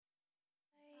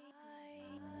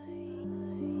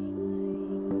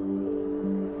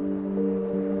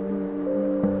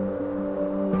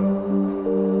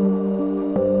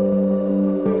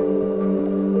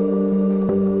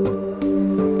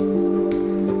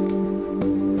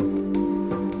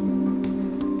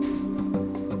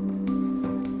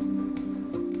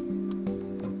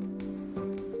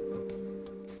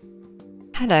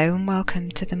Hello and welcome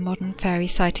to the Modern Fairy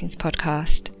Sightings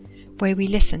podcast, where we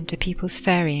listen to people's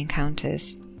fairy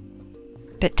encounters.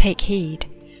 But take heed,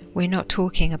 we're not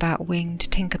talking about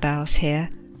winged Tinkerbells here.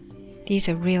 These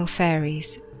are real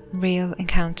fairies, real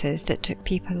encounters that took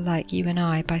people like you and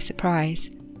I by surprise.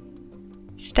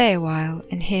 Stay a while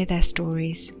and hear their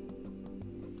stories.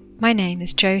 My name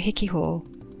is Jo Hickey Hall,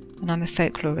 and I'm a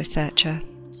folklore researcher.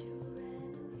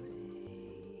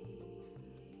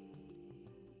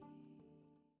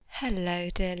 Hello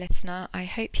dear listener, I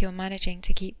hope you're managing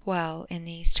to keep well in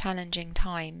these challenging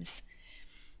times.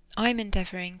 I'm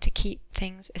endeavouring to keep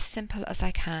things as simple as I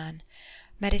can,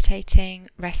 meditating,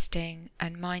 resting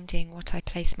and minding what I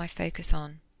place my focus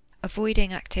on,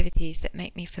 avoiding activities that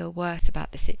make me feel worse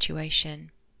about the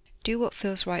situation. Do what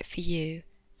feels right for you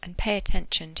and pay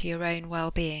attention to your own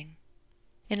well-being.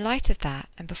 In light of that,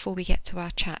 and before we get to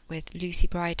our chat with Lucy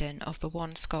Brydon of the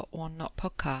One Scot, One Not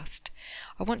podcast,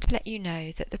 I want to let you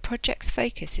know that the project's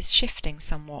focus is shifting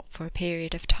somewhat for a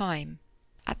period of time.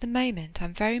 At the moment,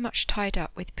 I'm very much tied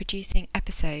up with producing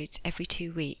episodes every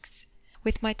 2 weeks.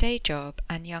 With my day job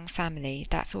and young family,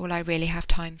 that's all I really have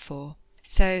time for.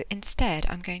 So instead,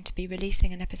 I'm going to be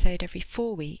releasing an episode every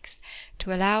 4 weeks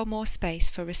to allow more space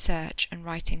for research and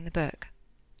writing the book.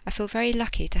 I feel very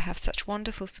lucky to have such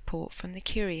wonderful support from the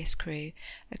Curious Crew,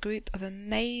 a group of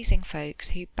amazing folks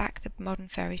who back the Modern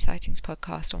Fairy Sightings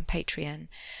podcast on Patreon.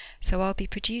 So I'll be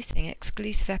producing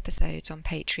exclusive episodes on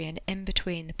Patreon in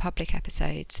between the public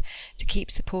episodes to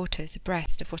keep supporters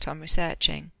abreast of what I'm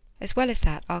researching. As well as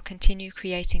that, I'll continue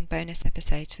creating bonus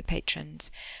episodes for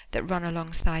patrons that run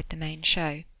alongside the main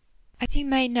show. As you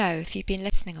may know if you've been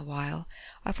listening a while,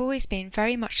 I've always been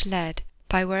very much led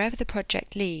by wherever the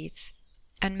project leads,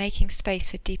 and making space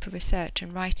for deeper research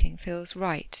and writing feels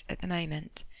right at the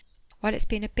moment. While it's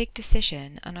been a big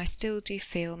decision and I still do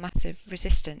feel massive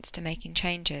resistance to making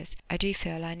changes, I do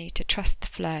feel I need to trust the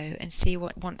flow and see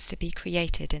what wants to be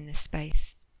created in this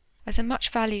space. As a much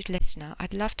valued listener,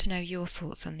 I'd love to know your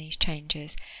thoughts on these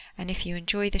changes, and if you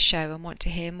enjoy the show and want to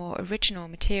hear more original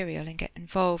material and get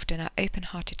involved in our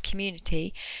open-hearted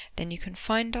community, then you can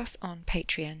find us on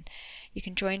Patreon. You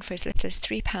can join for as little as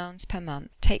 £3 per month,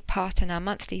 take part in our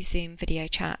monthly Zoom video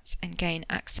chats and gain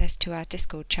access to our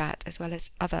Discord chat as well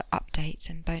as other updates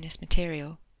and bonus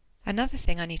material. Another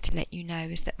thing I need to let you know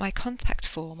is that my contact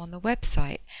form on the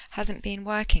website hasn't been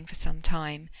working for some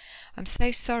time. I'm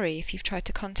so sorry if you've tried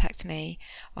to contact me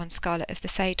on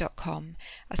scarletofthefae.com,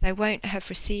 as I won't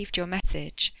have received your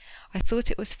message. I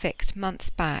thought it was fixed months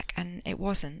back and it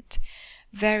wasn't.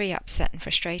 Very upset and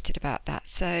frustrated about that,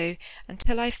 so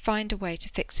until I find a way to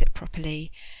fix it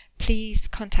properly, please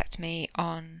contact me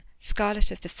on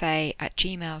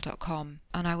scarletofthefae@gmail.com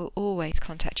and I will always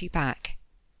contact you back.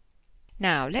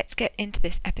 Now, let's get into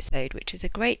this episode, which is a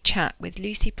great chat with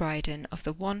Lucy Brydon of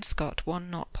the One Scot,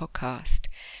 One Not podcast.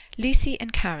 Lucy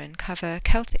and Karen cover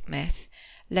Celtic myth,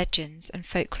 legends and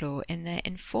folklore in their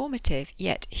informative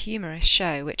yet humorous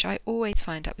show, which I always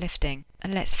find uplifting.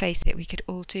 And let's face it, we could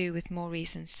all do with more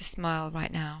reasons to smile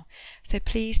right now. So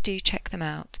please do check them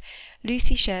out.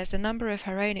 Lucy shares a number of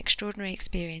her own extraordinary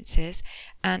experiences,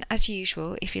 and as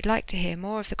usual, if you'd like to hear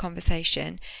more of the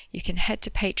conversation, you can head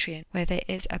to Patreon, where there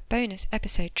is a bonus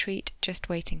episode treat just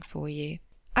waiting for you.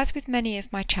 As with many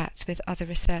of my chats with other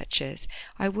researchers,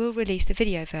 I will release the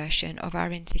video version of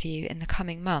our interview in the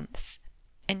coming months.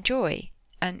 Enjoy!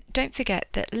 And don't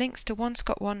forget that links to One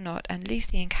Scot, One Not and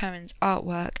Lucy and Karen's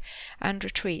artwork and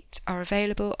retreat are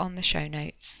available on the show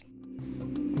notes.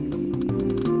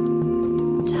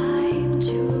 Time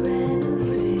to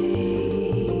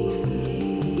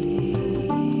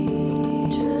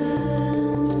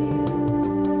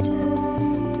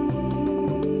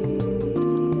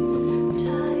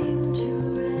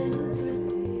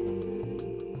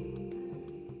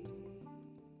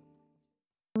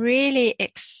Really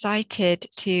excited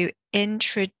to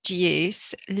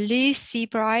introduce Lucy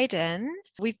Brydon.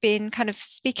 We've been kind of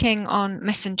speaking on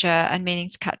Messenger and meaning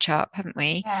to catch up, haven't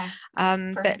we? Yeah.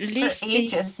 But Lucy,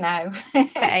 for ages now. for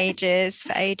ages.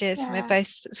 Yeah. We're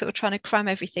both sort of trying to cram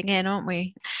everything in, aren't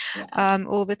we? Yeah.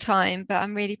 All the time. But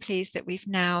I'm really pleased that we've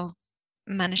now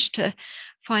managed to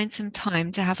find some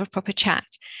time to have a proper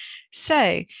chat.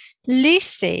 So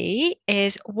Lucy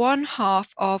is one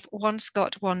half of One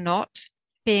Scot, One Not,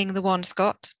 being the One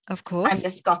Scot, of course. I'm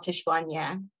the Scottish one,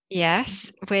 yeah.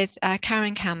 Yes, with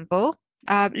Karen Campbell.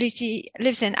 Lucy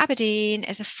lives in Aberdeen,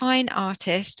 is a fine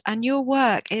artist, and your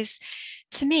work is,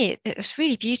 to me, it was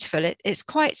really beautiful. It's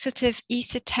quite sort of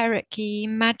esoteric-y,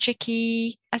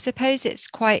 magic-y. I suppose it's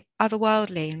quite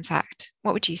otherworldly, in fact.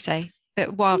 What would you say?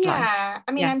 Wildlife. Yeah,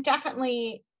 I mean, I'm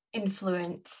definitely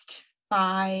influenced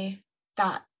by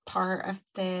that part of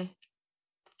the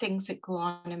things that go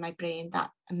on in my brain,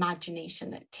 that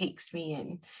imagination that takes me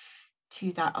in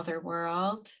to that other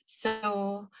world.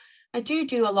 So I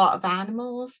do a lot of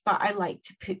animals, but I like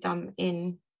to put them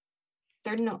in,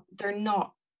 they're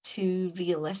not too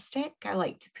realistic. I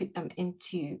like to put them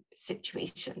into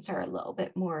situations that are a little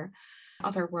bit more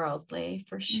otherworldly,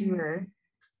 for sure.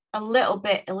 A little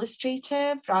bit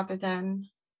illustrative rather than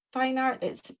fine art.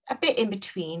 It's a bit in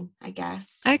between, I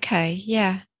guess. Okay,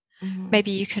 yeah. Mm-hmm.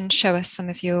 Maybe you can show us some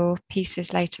of your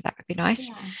pieces later. That would be nice.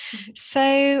 Yeah.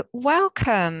 So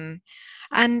welcome.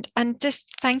 And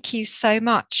just thank you so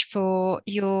much for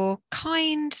your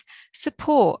kind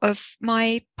support of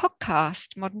my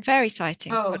podcast, Modern Fairy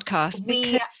Sightings podcast,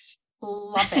 We because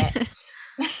love it.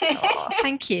 oh,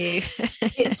 thank you.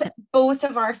 It's both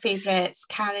of our favorites.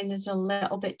 Karen is a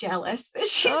little bit jealous that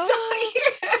she's not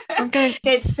here.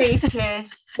 It's safe to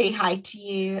say hi to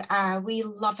you. We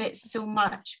love it so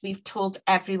much. We've told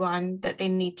everyone that they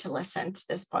need to listen to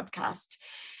this podcast.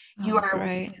 You are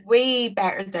great. way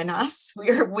better than us. We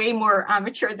are way more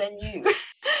amateur than you.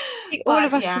 All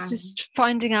of us are just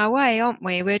finding our way, aren't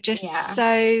we? We're just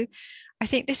so, I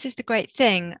think this is the great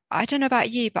thing. I don't know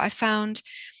about you, but I found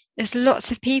there's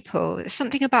lots of people. There's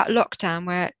something about lockdown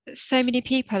where so many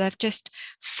people have just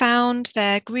found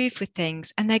their groove with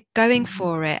things and they're going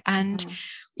for it. And,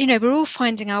 you know, we're all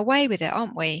finding our way with it,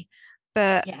 aren't we?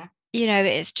 But, you know,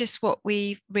 it's just what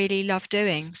we really love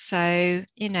doing. So,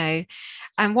 you know,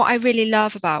 and what I really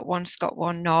love about One Scot,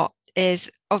 One Not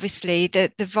is obviously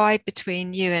the vibe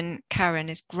between you and Karen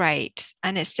is great.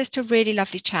 And it's just a really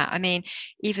lovely chat. I mean,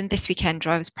 even this weekend,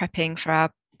 I was prepping for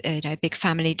our, you know, big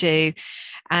family do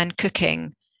and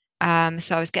cooking.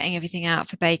 So I was getting everything out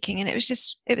for baking, and it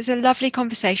was a lovely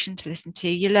conversation to listen to.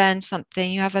 You learn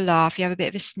something, you have a laugh, you have a bit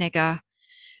of a snigger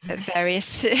at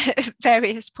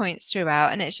various points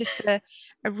throughout, and it's just a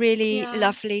really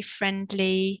lovely,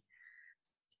 friendly,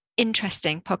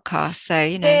 interesting podcast. So,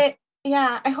 you know,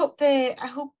 I hope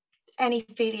any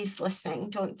fairies listening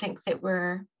don't think that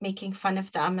we're making fun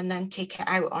of them and then take it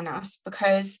out on us,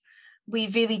 because we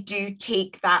really do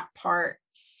take that part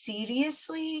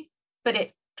seriously, but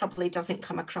it probably doesn't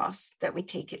come across that we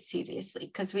take it seriously,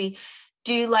 because we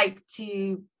do like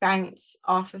to bounce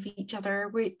off of each other.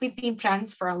 We've been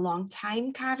friends for a long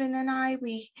time, Karen and I.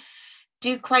 We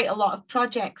do quite a lot of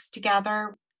projects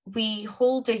together. We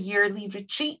hold a yearly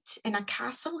retreat in a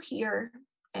castle here,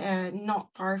 not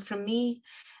far from me.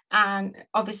 And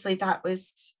obviously that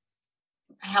was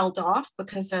held off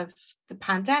because of the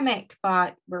pandemic,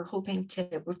 but we're hoping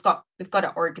to, we've got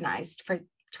it organized for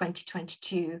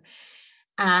 2022.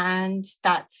 And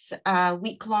that's a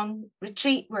week-long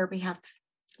retreat where we have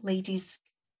ladies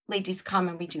come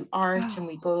and we do art and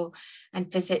we go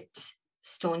and visit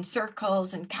stone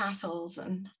circles and castles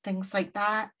and things like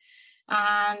that.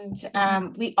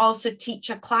 And we also teach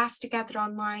a class together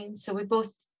online. So we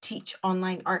both teach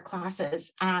online art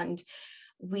classes, and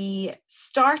we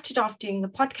started off doing the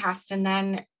podcast and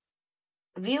then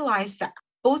realized that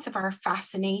both of our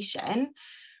fascination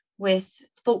with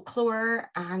folklore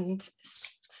and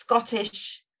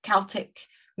Scottish Celtic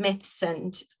myths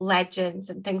and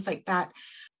legends and things like that,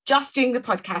 just doing the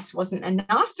podcast wasn't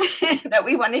enough, that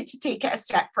we wanted to take it a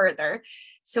step further.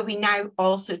 So we now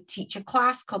also teach a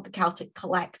class called the Celtic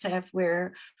Collective,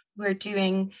 where we're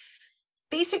doing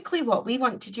basically what we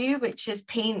want to do, which is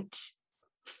paint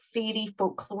fairy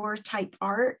folklore type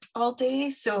art all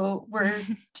day. So we're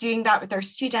doing that with our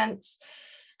students.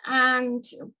 And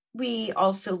we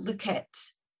also look at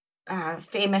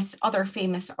other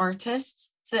famous artists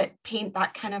that paint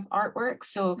that kind of artwork.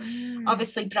 So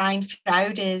obviously Brian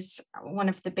Froud is one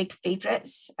of the big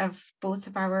favorites of both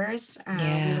of ours.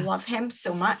 We love him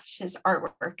so much. His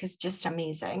artwork is just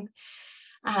amazing.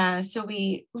 So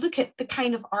we look at the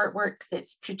kind of artwork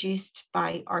that's produced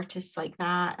by artists like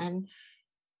that and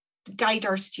guide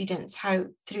our students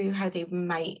through how they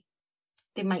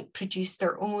might produce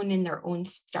their own in their own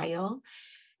style.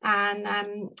 And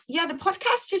the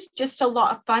podcast is just a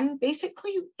lot of fun.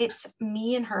 Basically, it's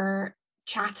me and her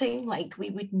chatting like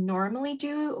we would normally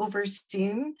do over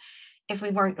Zoom if we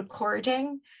weren't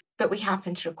recording, but we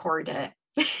happen to record it.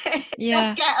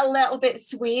 Just get a little bit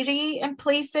sweary in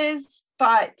places,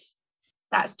 but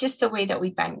that's just the way that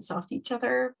we bounce off each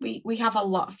other. We have a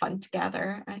lot of fun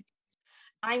together.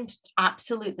 I'm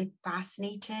absolutely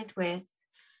fascinated with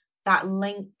that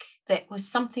link. That was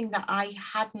something that I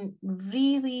hadn't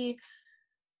really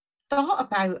thought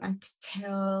about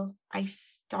until I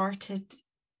started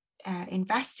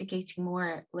investigating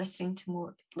more, listening to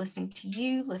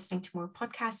you, listening to more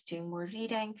podcasts, doing more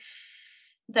reading.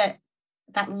 That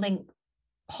link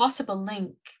possible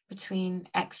link between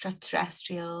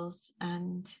extraterrestrials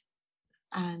and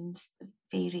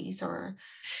fairies or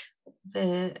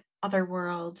the other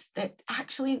worlds that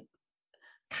actually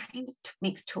kind of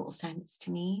makes total sense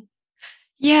to me.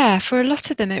 Yeah, for a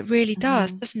lot of them, it really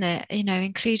does, Mm-hmm. doesn't it?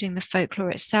 Including the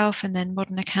folklore itself and then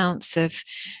modern accounts of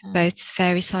Mm-hmm. both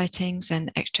fairy sightings and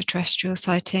extraterrestrial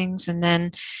sightings. And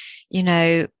then, you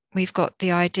know, we've got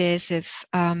the ideas of,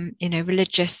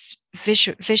 religious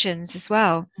visions as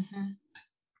well. Mm-hmm.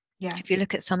 Yeah. If you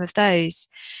look at some of those,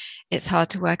 it's hard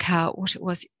to work out what it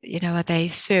was. Are they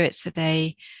spirits? Are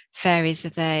they fairies?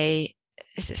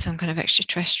 Is it some kind of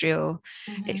extraterrestrial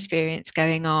Mm-hmm. experience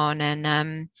going on?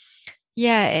 And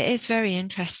yeah, it is very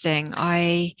interesting.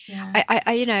 Yeah.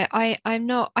 I'm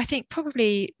not, I think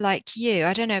probably like you,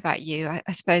 I don't know about you.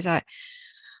 I suppose I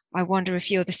wonder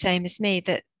if you're the same as me,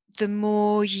 that the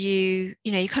more you're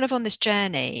kind of on this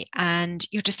journey and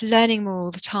you're just learning more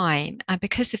all the time. And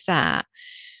because of that,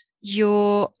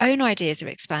 your own ideas are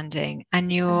expanding and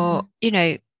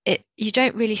Mm-hmm. you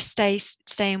don't really stay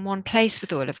in one place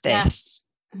with all of Yeah. this.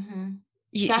 Mm-hmm.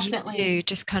 You do Definitely.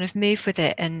 just kind of move with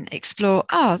it and explore,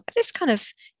 oh, this kind of,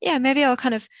 yeah, maybe I'll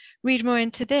kind of read more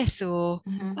into this, or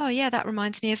Mm-hmm. oh yeah, that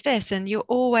reminds me of this, and you're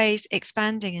always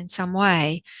expanding in some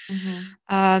way.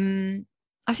 Mm-hmm.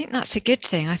 I think that's a good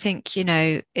thing. I think,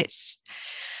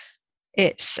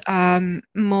 it's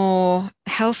more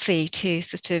healthy to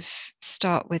sort of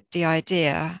start with the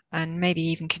idea and maybe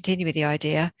even continue with the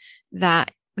idea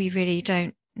that we really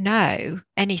don't know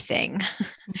anything.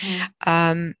 Mm-hmm.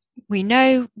 um, we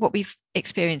know what we've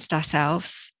experienced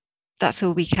ourselves. That's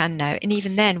all we can know. And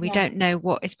even then, we Yeah. don't know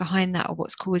what is behind that or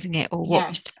what's causing it or what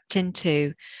we've Yes. tapped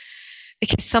into.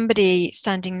 Because somebody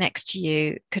standing next to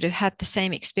you could have had the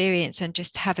same experience and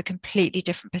just have a completely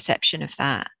different perception of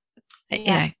that,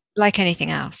 Yeah. like anything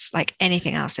else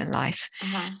in life.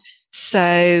 Uh-huh.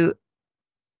 So,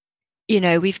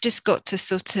 we've just got to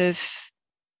sort of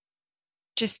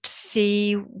just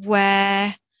see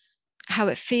how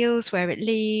it feels, where it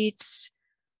leads,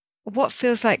 what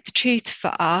feels like the truth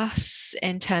for us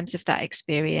in terms of that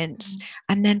experience. Mm-hmm.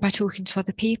 And then by talking to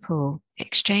other people,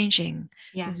 exchanging,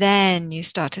 Yeah. then you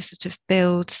start to sort of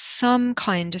build some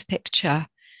kind of picture,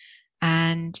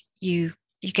 and you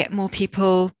get more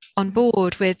people on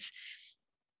board with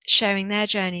sharing their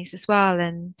journeys as well.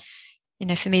 And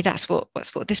for me, that's what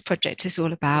this project is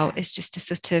all about, Yeah. is just to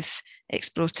sort of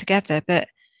explore together. But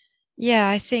yeah,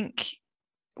 I think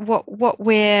what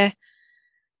we're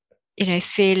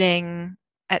feeling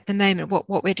at the moment,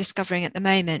 what we're discovering at the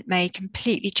moment may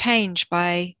completely change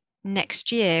by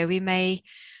next year. We may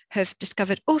have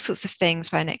discovered all sorts of things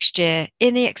by next year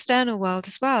in the external world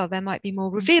as well. There might be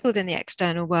more revealed in the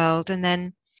external world, and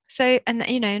then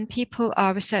and people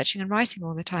are researching and writing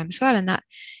all the time as well, and that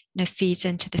feeds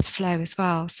into this flow as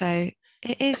well. So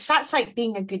it But is. that's like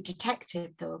being a good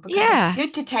detective, though, because a Yeah.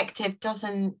 good detective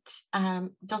doesn't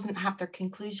have their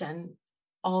conclusion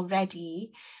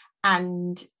already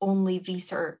and only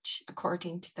research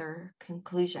according to their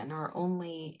conclusion, or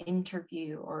only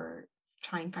interview or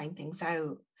try and find things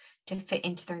out to fit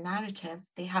into their narrative.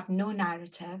 They have no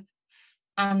narrative,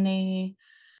 and they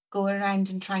go around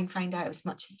and try and find out as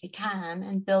much as they can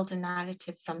and build a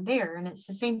narrative from there. And it's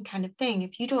the same kind of thing.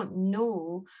 If you don't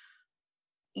know,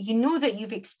 you know that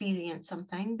you've experienced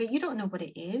something, but you don't know what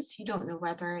it is. You don't know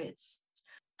whether it's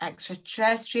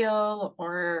extraterrestrial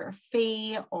or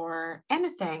fae or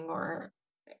anything, or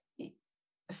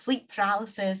sleep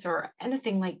paralysis or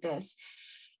anything like this.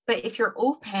 But if you're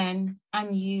open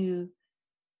and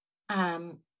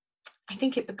I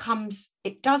think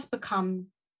it does become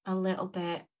a little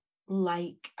bit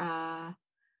like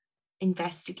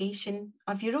investigation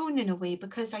of your own in a way,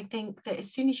 because I think that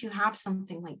as soon as you have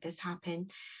something like this happen,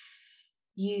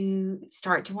 you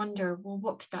start to wonder, well,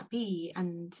 what could that be?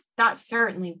 And that's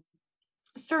certainly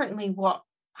what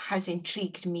has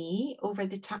intrigued me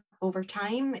over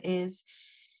time is,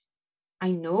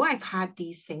 I know I've had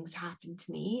these things happen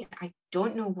to me. I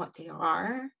don't know what they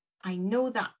are. I know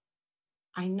that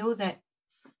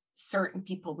certain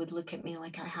people would look at me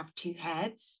like I have two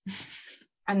heads.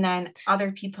 And then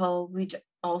other people would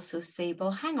also say,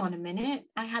 well, hang on a minute,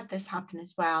 I had this happen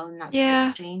as well, and that's a bit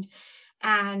Yeah. strange.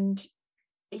 And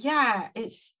yeah,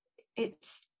 it's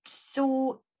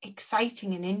so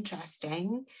exciting and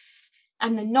interesting.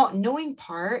 And the not knowing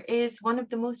part is one of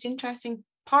the most interesting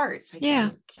parts, I Yeah,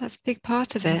 think. that's a big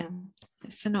part of it.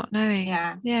 It's the not knowing.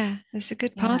 Yeah. Yeah, it's a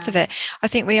good part of Yeah. it. I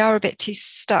think we are a bit too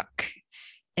stuck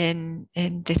in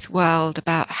this world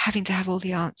about having to have all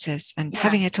the answers and Yeah.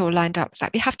 having it all lined up. It's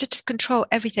like we have to just control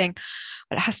everything,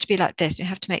 but it has to be like this. We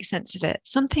have to make sense of it.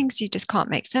 Some things you just can't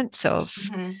make sense of.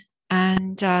 Mhm.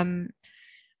 And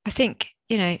I think,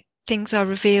 things are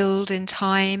revealed in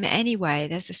time anyway.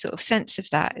 There's a sort of sense of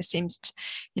that. It seems,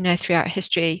 throughout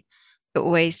history,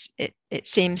 it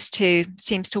seems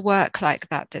to work like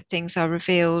that, that things are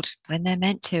revealed when they're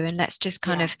meant to. And let's just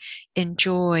kind of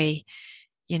enjoy,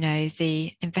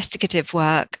 the investigative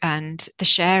work and the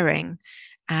sharing.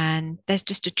 And there's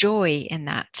just a joy in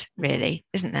that, really,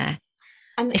 isn't there?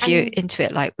 If you're into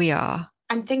it like we are.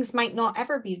 And things might not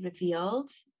ever be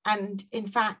revealed. And in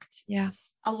fact, yeah,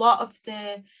 a lot of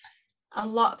the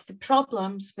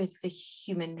problems with the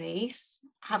human race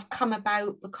have come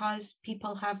about because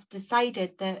people have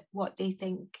decided that what they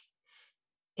think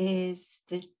is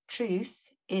the truth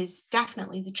is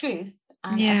definitely the truth,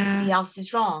 and everybody else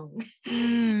is wrong.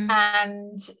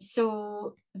 And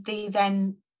so they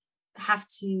then have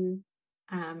to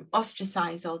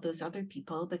ostracize all those other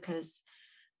people because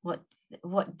what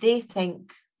they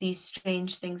think these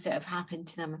strange things that have happened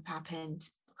to them have happened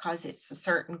because it's a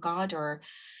certain god or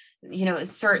a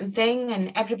certain thing,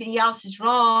 and everybody else is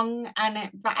wrong.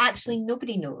 But actually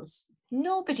nobody knows. We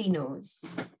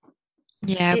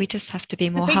just have to be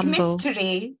more humble.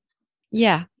 Mystery.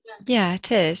 Yeah,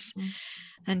 it is.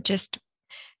 And just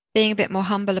being a bit more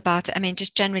humble about it. I mean,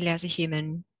 just generally as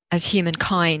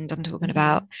humankind, I'm talking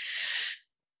about,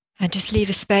 and just leave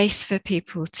a space for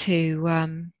people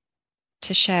to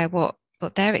share what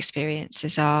their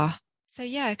experiences are. So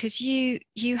because you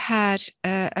had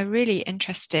a really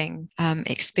interesting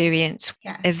experience,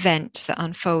 event that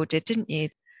unfolded, didn't you?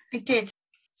 I did.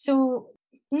 So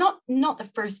not the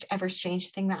first ever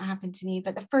strange thing that happened to me,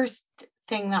 but the first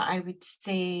thing that I would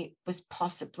say was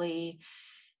possibly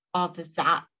of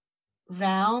that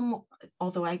realm,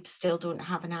 although I still don't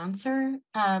have an answer,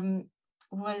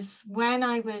 was when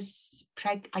I was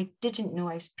I didn't know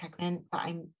I was pregnant, but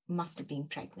I must have been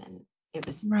pregnant. It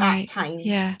was that time,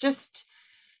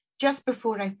 just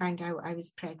before I found out I was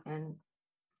pregnant.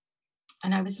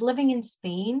 And I was living in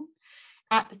Spain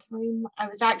at the time. I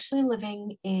was actually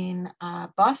living in a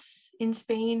bus in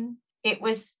Spain. It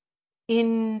was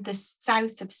in the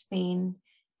south of Spain,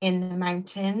 in the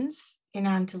mountains, in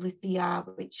Andalusia,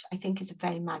 which I think is a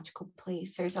very magical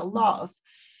place. There's a lot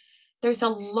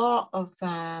of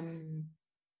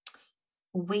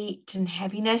weight and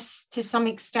heaviness to some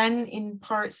extent in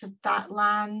parts of that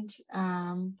land,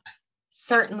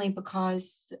 certainly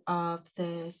because of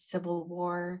the Civil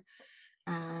War.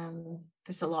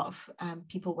 There's a lot of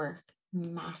people were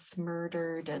mass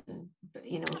murdered and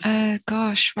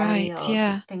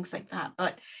things like that.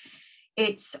 But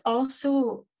it's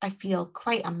also, I feel,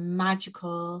 quite a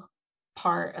magical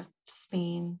part of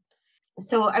Spain.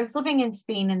 So I was living in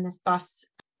Spain in this bus,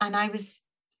 and I was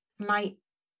my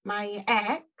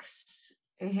ex.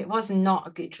 It was not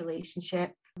a good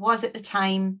relationship. It was at the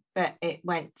time, but it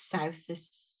went south as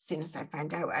soon as I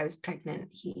found out I was pregnant.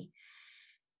 He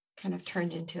kind of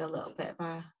turned into a little bit of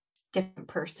a different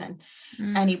person.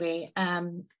 Anyway,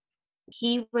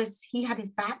 he had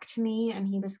his back to me and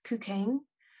he was cooking.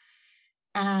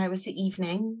 It was the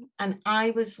evening and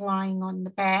I was lying on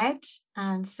the bed,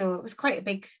 and so it was quite a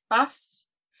big bus,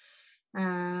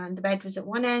 and the bed was at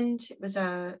one end. It was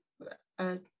it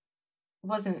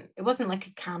wasn't like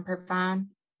a camper van,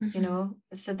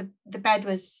 so the bed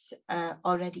was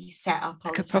already set up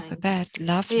all like the a proper time. bed.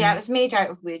 Lovely. Yeah, it was made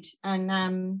out of wood, and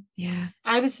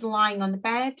I was lying on the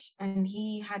bed and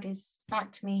he had his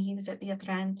back to me. He was at the other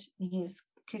end and he was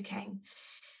cooking,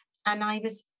 and I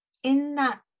was in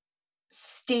that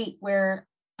state where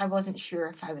I wasn't sure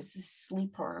if I was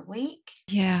asleep or awake.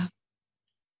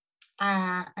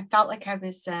 I felt like I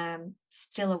was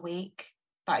still awake,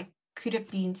 but I could have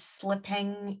been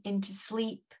slipping into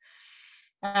sleep.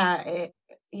 That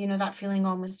feeling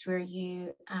almost where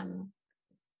you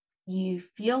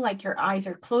feel like your eyes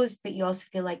are closed, but you also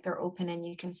feel like they're open and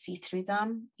you can see through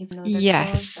them, even though they're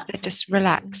closed. They're just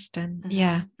relaxed and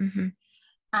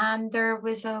And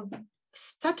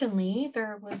suddenly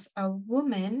there was a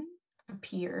woman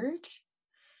appeared,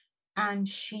 and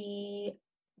she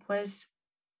was,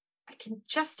 I can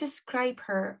just describe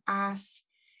her as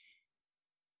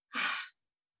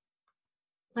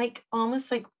like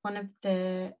almost like one of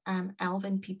the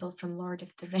elven people from Lord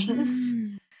of the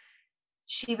Rings.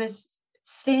 She was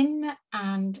thin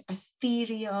and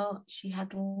ethereal. She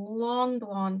had long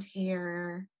blonde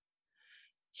hair.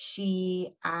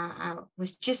 She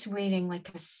was just wearing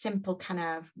like a simple kind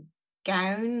of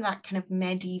gown, that kind of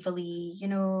medievally,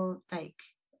 like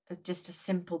just a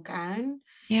simple gown.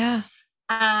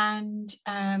 And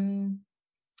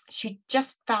she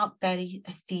just felt very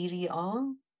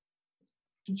ethereal.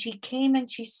 And she came and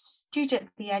she stood at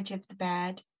the edge of the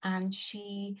bed, and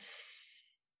she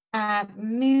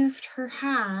moved her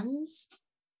hands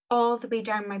all the way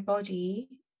down my body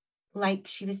like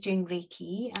she was doing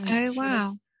Reiki. And Oh,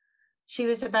 wow.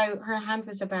 her hand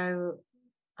was about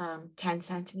 10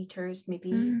 centimeters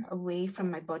maybe away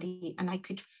from my body, and I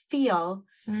could feel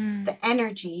the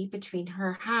energy between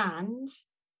her hand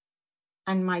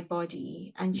and my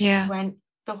body, and she went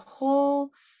the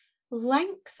whole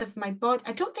length of my body.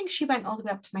 I don't think she went all the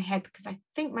way up to my head, because I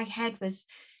think my head was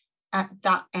at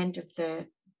that end of the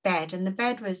bed, and the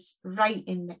bed was right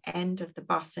in the end of the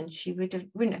bus, and she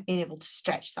wouldn't have been able to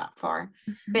stretch that far.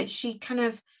 But she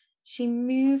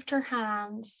moved her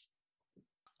hands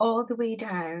all the way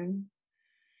down,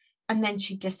 and then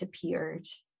she disappeared.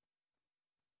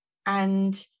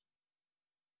 And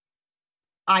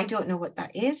I don't know what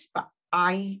that is, but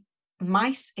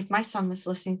if my son was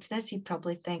listening to this, he'd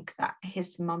probably think that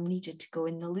his mum needed to go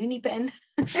in the loony bin.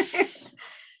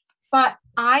 But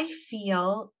I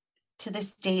feel to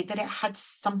this day that it had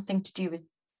something to do with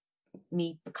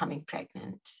me becoming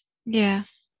pregnant. Yeah.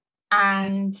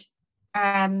 And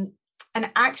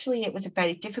actually it was a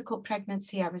very difficult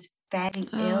pregnancy. I was very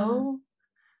ill.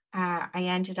 I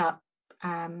ended up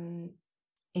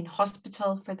in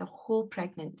hospital for the whole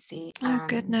pregnancy. Oh,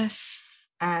 goodness.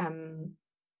 And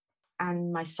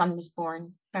my son was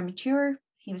born premature.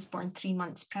 He was born 3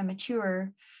 months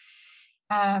premature.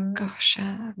 Gosh,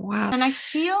 wow. And I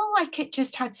feel like it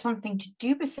just had something to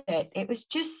do with it. It was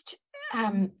just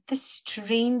the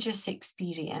strangest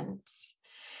experience.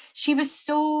 She was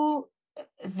so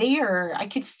there. I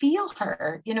could feel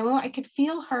her, I could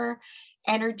feel her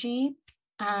energy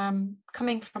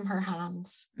coming from her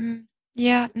hands.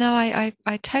 Yeah, no, I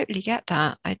totally get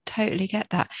that. I totally get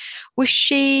that. Was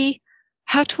she,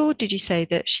 how tall did you say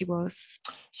that she was?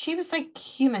 She was like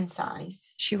human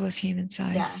size. She was human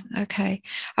size. Yeah. Okay.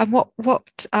 And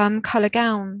what colour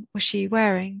gown was she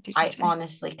wearing? Did you say?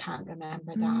 Honestly can't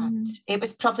remember that. It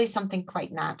was probably something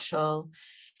quite natural.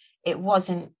 It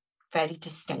wasn't very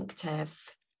distinctive.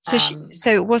 So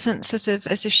so it wasn't sort of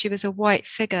as if she was a white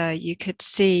figure. You could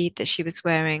see that she was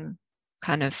wearing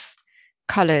kind of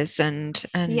colours and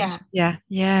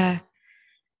yeah.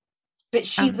 But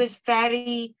she was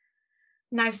very.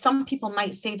 Now, some people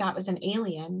might say that was an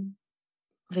alien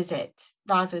visit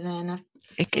rather than a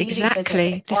fairy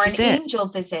visit or an angel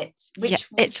visit.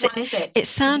 Which one is it? It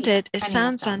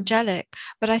sounds angelic,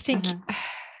 but I think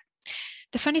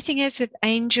the funny thing is with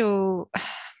angel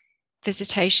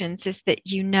visitations is that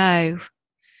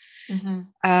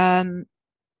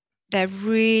they're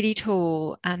really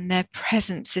tall and their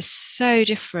presence is so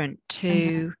different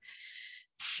to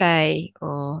fae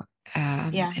or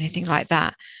anything like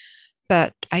that.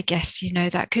 But I guess,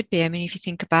 that could be. I mean, if you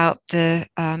think about the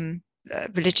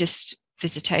religious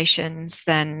visitations,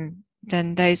 then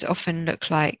those often look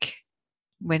like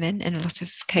women in a lot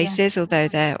of cases, although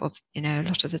they're, a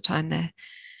lot of the time they're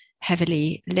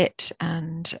heavily lit,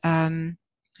 and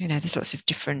there's lots of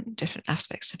different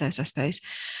aspects to those, I suppose.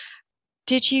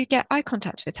 Did you get eye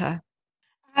contact with her?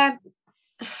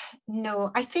 No,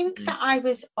 I think that I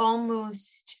was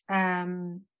almost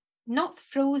not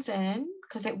frozen,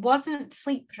 because it wasn't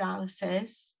sleep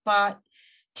paralysis, but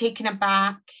taken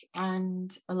aback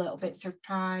and a little bit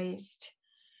surprised,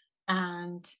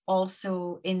 and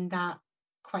also in that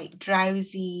quite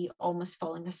drowsy, almost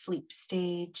falling asleep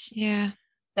stage. Yeah.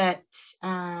 That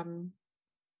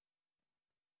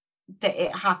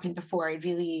it happened before I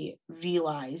really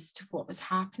realized what was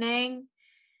happening.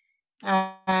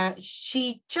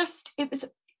 She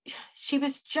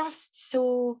was just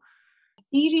so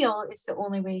ethereal is the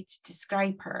only way to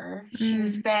describe her. She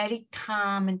was very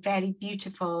calm and very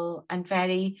beautiful and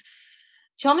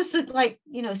she almost looked like,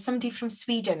 somebody from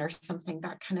Sweden or something,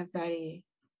 that kind of very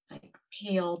like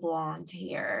pale blonde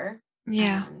hair.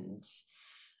 Yeah. And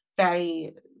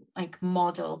very like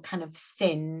model, kind of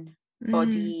thin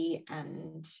body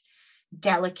and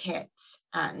delicate.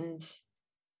 And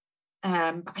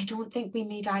but I don't think we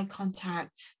made eye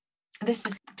contact. This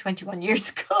is 21 years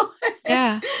ago.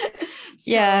 Yeah.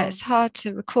 Yeah, it's hard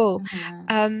to recall.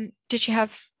 Did you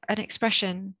have an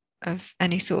expression of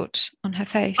any sort on her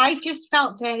face? I just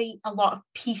felt a lot of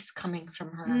peace coming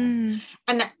from her.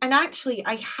 And actually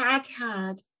I had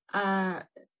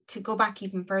to go back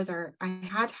even further, I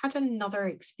had another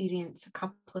experience a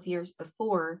couple of years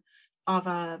before of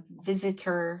a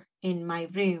visitor in my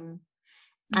room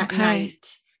at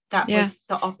night that was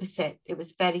the opposite. It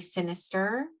was very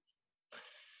sinister.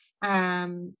 I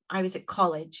was at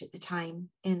college at the time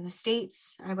in the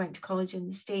States. I went to college in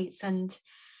the States, and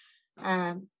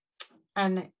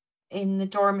in the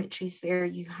dormitories there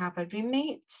you have a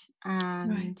roommate,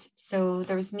 and so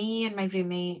there was me and my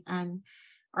roommate, and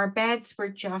Our beds were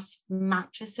just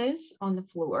mattresses on the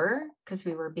floor because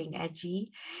we were being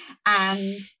edgy.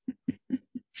 And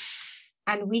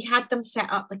we had them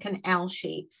set up like an L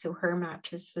shape. So her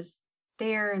mattress was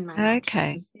there and my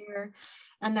mattress was there.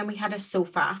 And then we had a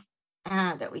sofa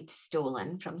that we'd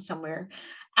stolen from somewhere.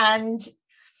 And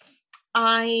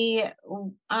I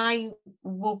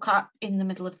woke up in the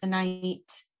middle of the night,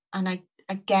 and I,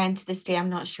 again, to this day, I'm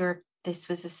not sure if this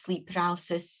was a sleep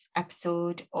paralysis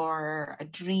episode or a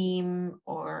dream,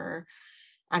 or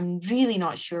I'm really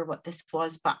not sure what this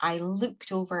was, but I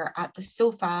looked over at the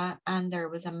sofa and there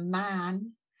was a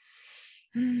man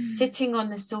sitting on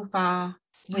the sofa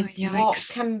with what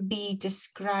can be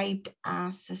described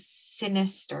as a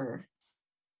sinister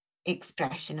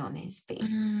expression on his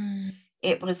face.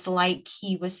 It was like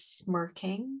he was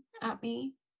smirking at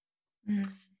me.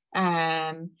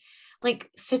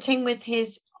 Like sitting with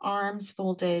his arms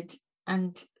folded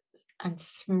and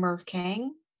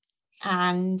smirking,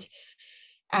 and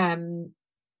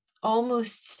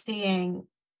almost saying,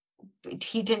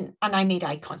 he didn't, and I made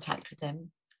eye contact with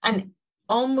him, and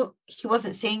almost, he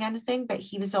wasn't saying anything, but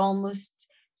he was almost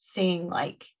saying,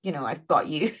 like, you know, I've got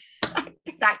you.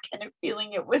 That kind of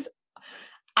feeling. It was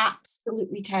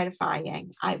absolutely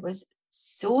terrifying. I was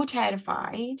so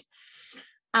terrified,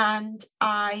 and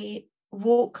I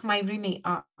woke my roommate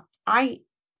up. I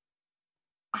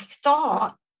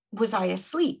thought, was I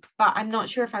asleep? But I'm not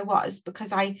sure if I was,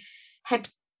 because I had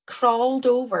crawled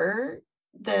over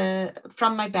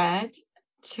from my bed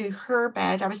to her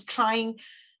bed. I was trying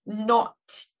not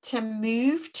to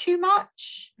move too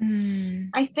much,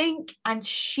 I think, and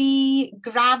she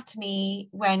grabbed me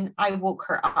when I woke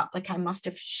her up, like I must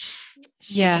have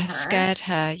scared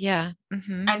her.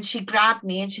 And she grabbed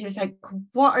me and she was like,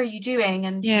 what are you doing?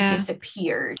 And she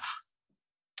disappeared.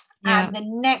 And the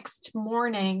next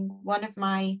morning, one of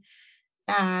my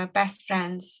best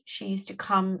friends, she used to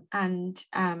come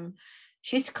to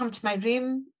my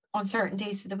room on certain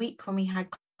days of the week when we had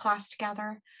class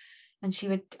together, and she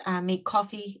would make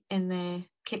coffee in the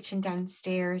kitchen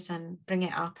downstairs and bring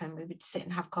it up, and we would sit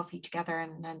and have coffee together,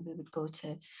 and then we would go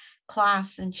to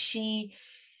class. And the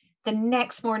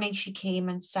next morning she came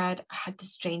and said, I had the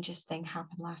strangest thing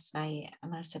happen last night.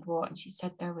 And I said, what? And she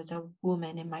said, there was a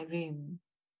woman in my room.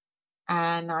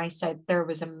 And I said, there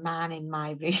was a man in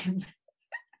my room.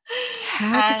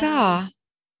 How bizarre.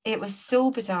 It was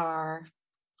so bizarre.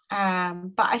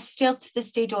 But I still to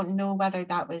this day don't know whether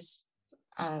that was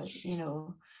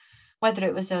whether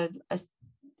it was a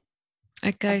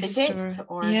ghost,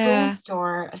 or a ghost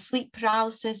or a sleep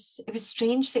paralysis. It was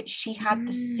strange that she had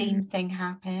the same thing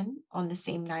happen on the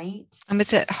same night. And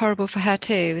was it horrible for her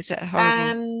too? Was it a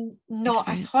horrible not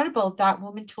experience? As horrible. That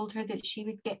woman told her that she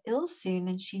would get ill soon,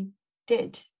 and she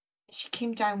did. She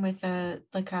came down with a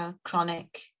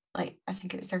chronic, like, I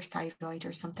think it was her thyroid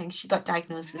or something. She got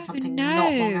diagnosed with something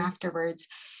not long afterwards.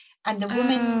 And the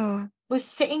woman was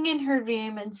sitting in her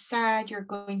room and said, you're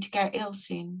going to get ill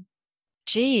soon.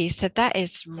 Geez, so that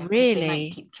is really, they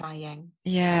might keep trying.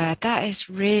 Yeah, that is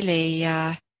really,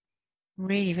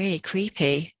 really, really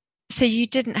creepy. So you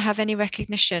didn't have any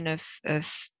recognition of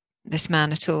this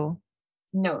man at all?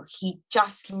 No, he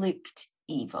just looked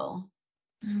evil.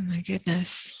 Oh my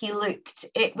goodness.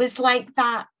 It was like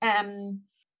that,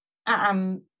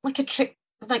 like a trick,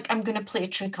 like I'm going to play a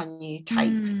trick on you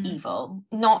type evil,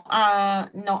 not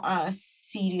a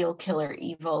serial killer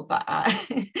evil, but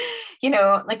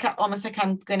like almost like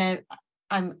I'm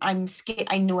scared.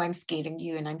 I know I'm scaring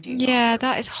you, and I'm doing. Yeah,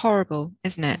 that is horrible,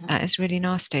 isn't it? That is really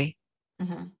nasty.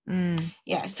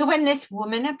 Yeah. So when this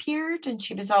woman appeared and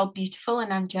she was all beautiful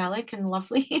and angelic and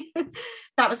lovely,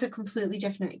 that was a completely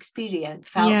different experience.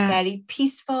 Felt very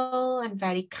peaceful and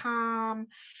very calm.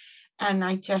 And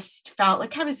I just felt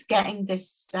like I was getting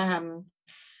this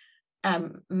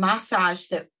massage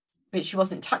but she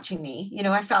wasn't touching me.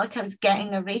 I felt like I was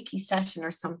getting a Reiki session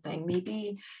or something.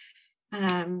 Maybe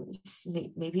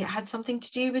it had something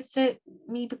to do with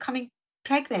me becoming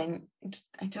pregnant.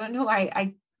 I don't know.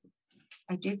 I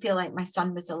do feel like my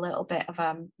son was a little bit of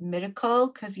a miracle,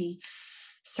 because he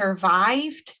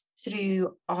survived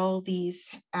through all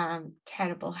these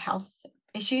terrible health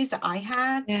issues that I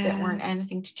had that weren't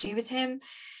anything to do with him.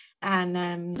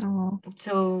 And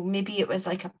so maybe it was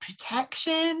like a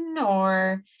protection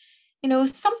or,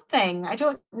 something. I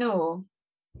don't know.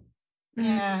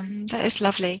 Yeah. That is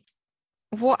lovely.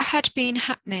 What had been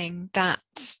happening that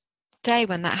day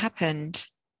when that happened?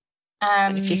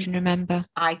 If you can remember.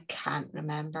 I can't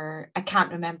remember. I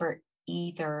can't remember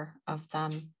either of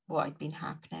them, what had been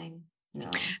happening. No.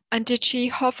 And did she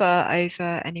hover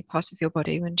over any part of your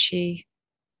body when she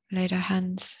laid her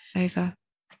hands over?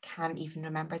 I can't even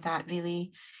remember that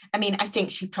really. I mean, I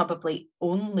think she probably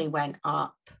only went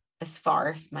up as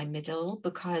far as my middle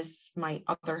because my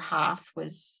other half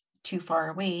was too far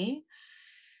away.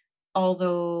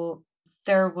 Although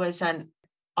there was an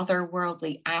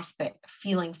otherworldly aspect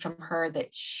feeling from her that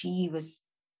she was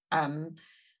I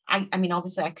mean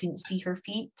obviously I couldn't see her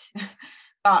feet,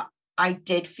 but I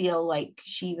did feel like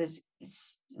she was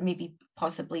maybe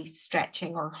possibly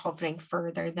stretching or hovering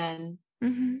further than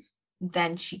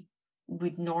she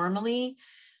would normally.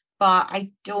 But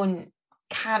I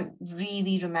can't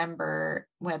really remember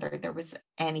whether there was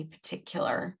any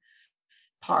particular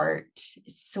part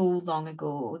so long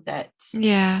ago that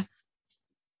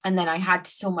and then I had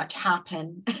so much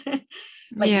happen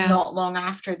like not long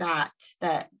after that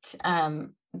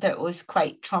that was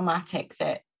quite traumatic,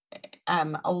 that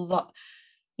a lot,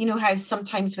 you know how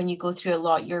sometimes when you go through a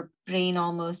lot your brain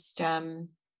almost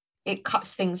it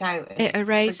cuts things out, it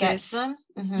erases, forgets them.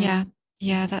 Mm-hmm.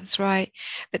 Yeah, that's right.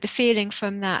 But the feeling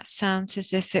from that sounds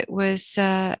as if it was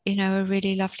you know, a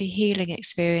really lovely healing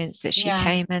experience, that she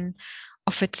came and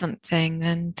offered something.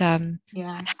 And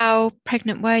how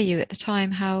pregnant were you at the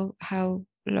time? How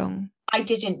long? I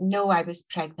didn't know I was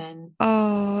pregnant.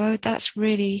 Oh, that's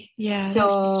really,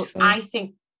 so that's I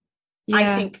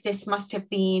think this must have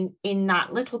been in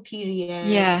that little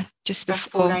period just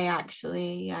before I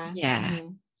actually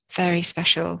very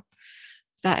special.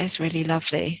 That is really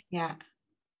lovely. But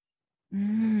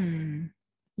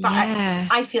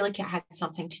I feel like it had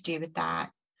something to do with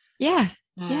that.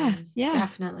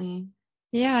 Definitely.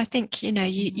 I think, you know,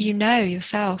 you know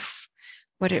yourself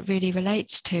what it really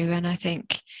relates to. And I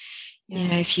think, you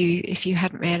know, if you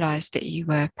hadn't realized that you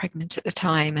were pregnant at the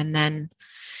time, and then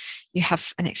you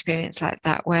have an experience like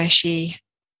that where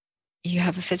you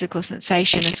have a physical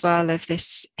sensation as well of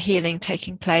this healing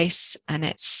taking place, and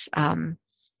it's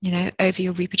you know, over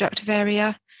your reproductive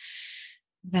area,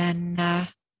 then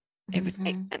it would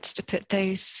make sense to put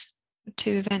those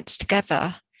two events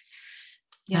together.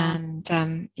 And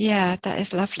that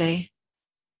is lovely.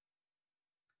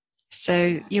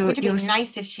 So it would have been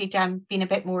nice if she'd been a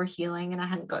bit more healing and I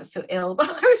hadn't got so ill while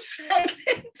I was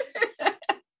pregnant.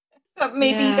 But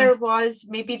maybe there was,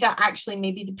 maybe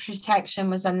the protection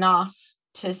was enough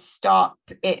to stop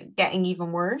it getting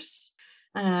even worse.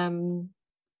 You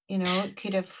know, it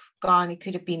could have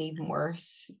been even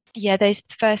worse. Yeah, those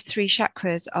first three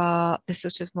chakras are the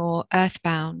sort of more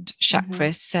earthbound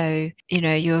chakras. So, you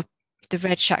know, the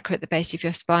red chakra at the base of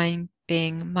your spine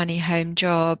being money, home,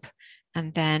 job,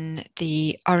 and then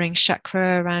the orange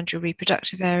chakra around your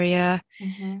reproductive area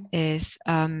is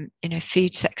you know,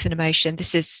 food, sex, and emotion.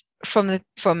 This is from the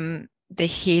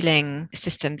healing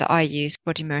system that I use,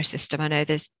 body mirror system. I know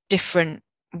there's different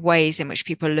ways in which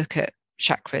people look at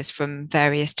chakras from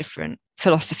various different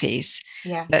philosophies,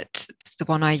 but the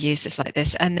one I use is like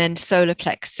this. And then solar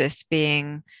plexus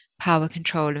being power,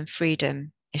 control, and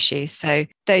freedom issues. So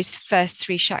those first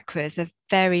three chakras are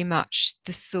very much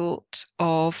the sort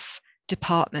of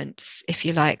departments, if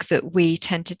you like, that we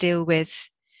tend to deal with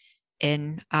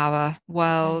in our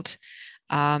world.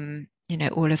 You know,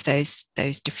 all of those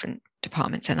different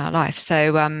departments in our life.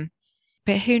 So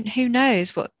but who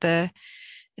knows what the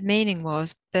meaning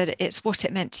was, but it's what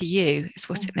it meant to you. It's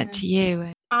what it meant to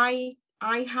you. I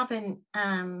haven't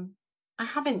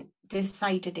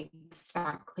decided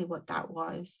exactly what that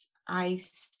was. I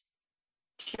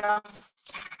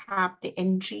just have the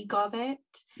intrigue of it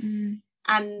and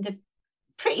the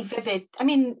pretty vivid, I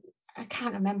mean, I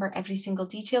can't remember every single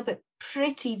detail, but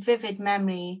pretty vivid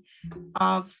memory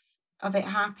of it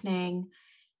happening.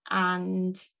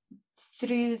 And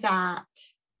through that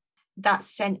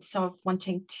sense of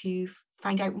wanting to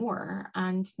find out more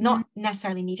and not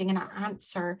necessarily needing an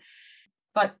answer,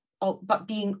 but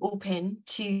being open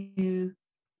to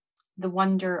the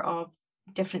wonder of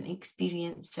different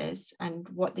experiences and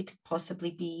what they could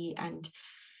possibly be, and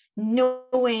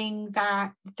knowing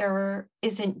that there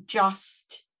isn't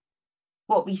just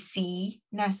what we see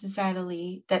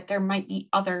necessarily, that there might be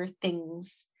other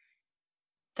things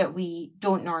that we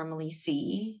don't normally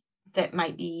see that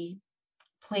might be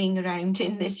playing around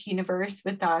in this universe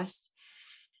with us.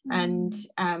 And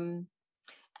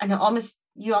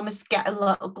you almost get a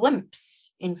little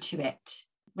glimpse into it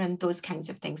when those kinds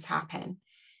of things happen.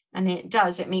 And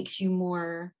it makes you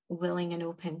more willing and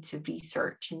open to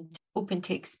research and open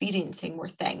to experiencing more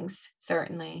things,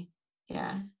 certainly.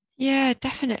 Yeah,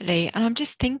 definitely. And I'm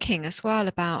just thinking as well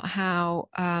about how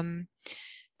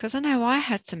because I know I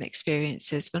had some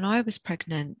experiences when I was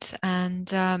pregnant, and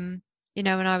you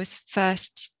know, when I was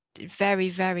first very,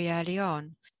 very early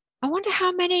on. I wonder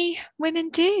how many women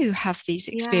do have these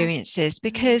experiences,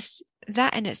 because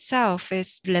that in itself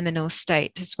is liminal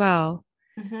state as well.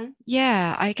 Mm-hmm.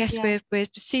 Yeah, I guess Yeah, we're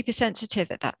super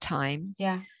sensitive at that time.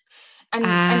 yeah. And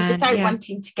And without yeah,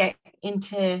 wanting to get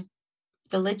into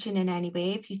religion in any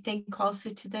way, if you think also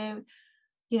to the,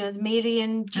 the Mary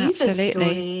and Jesus absolutely.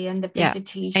 story and the Yeah. Angel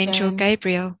visitation,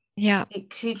 Gabriel. Yeah. it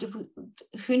could,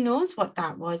 who knows what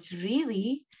that was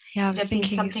really? Yeah, I Could was have been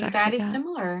thinking something exactly very that.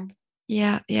 similar.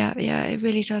 Yeah, yeah, yeah. It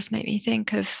really does make me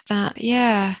think of that.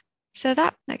 Yeah. So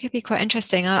that could be quite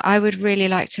interesting. I would really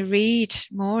like to read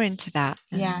more into that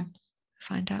Yeah, and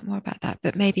find out more about that.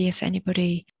 But maybe if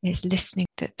anybody is listening,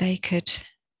 that they could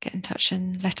get in touch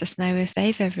and let us know if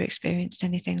they've ever experienced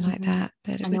anything like mm-hmm. that.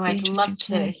 But I it know would be I'd interesting love to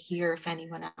to know. hear if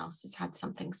anyone else has had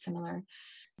something similar.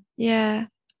 Yeah.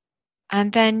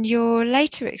 And then your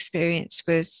later experience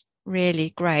was really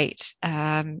great.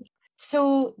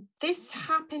 So this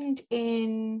happened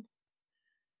in,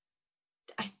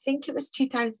 I think it was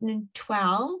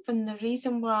 2012. And the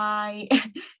reason why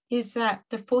is that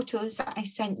the photos that I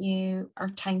sent you are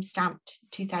time-stamped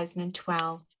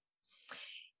 2012.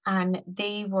 And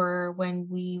they were when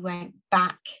we went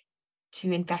back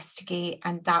to investigate,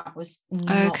 and that was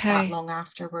not that Okay. long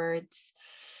afterwards.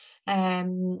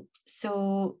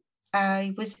 So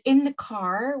I was in the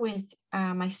car with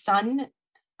my son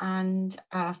and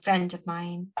a friend of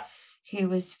mine who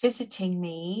was visiting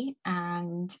me,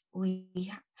 and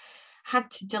we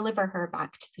had to deliver her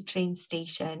back to the train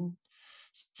station.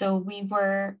 So we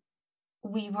were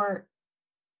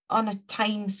on a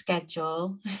time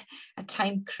schedule, a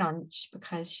time crunch,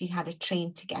 because she had a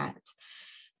train to get.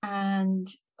 And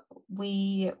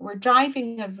we were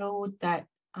driving a road that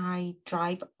I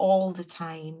drive all the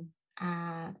time.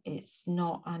 It's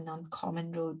not an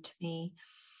uncommon road to me.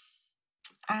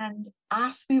 And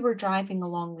as we were driving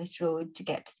along this road to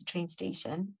get to the train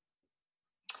station,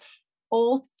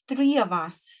 all three of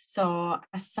us saw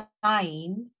a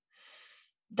sign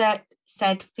that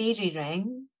said fairy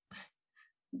ring,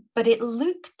 but it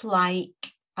looked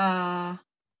like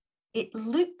it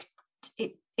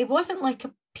wasn't like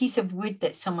a piece of wood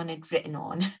that someone had written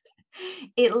on.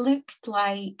 It looked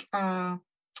like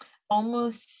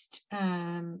almost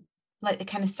like the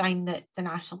kind of sign that the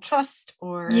National Trust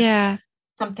or Yeah.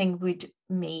 something would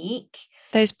make.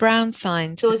 Those brown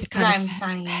signs with Those the kind of brown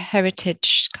signs.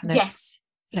 heritage kind of Yes,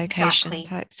 location exactly.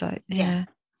 type site. Yeah,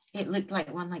 Yeah. it looked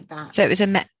like one like that. So it was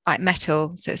like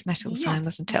metal. So it's metal Yeah. sign,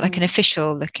 wasn't it? Like an Mm-hmm.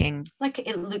 official looking. Like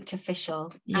it looked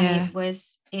official, and Yeah.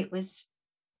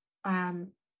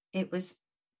 um it was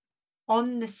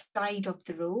on the side of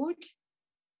the road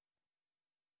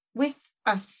with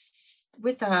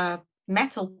a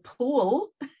metal pole.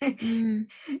 Mm.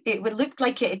 It would look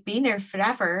like it had been there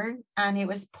forever, and it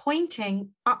was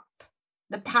pointing up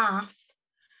the path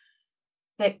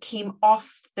that came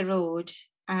off the road,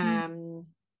 Mm.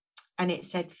 and it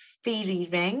said fairy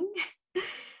ring.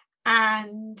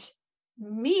 And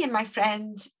me and my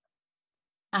friend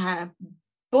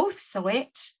both saw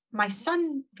it. My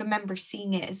son remembers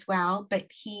seeing it as well, but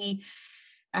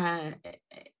uh,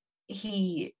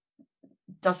 he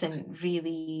doesn't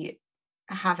really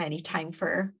have any time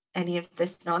for any of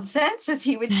this nonsense, as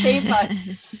he would say, but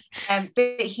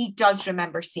he does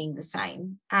remember seeing the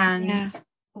sign. And Yeah.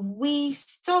 we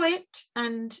saw it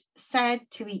and said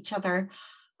to each other,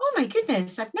 oh my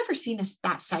goodness, I've never seen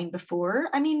that sign before.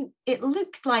 I mean, it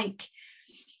looked like,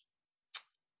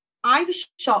 I was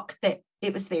shocked that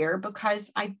it was there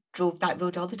because I drove that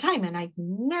road all the time and I'd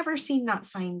never seen that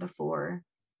sign before.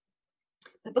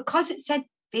 But because it said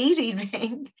fairy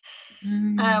ring,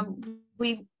 Mm.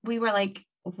 we were like,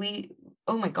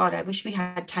 oh my God, I wish we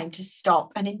had time to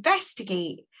stop and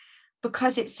investigate,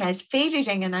 because it says fairy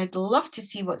ring and I'd love to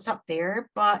see what's up there.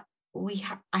 But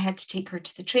I had to take her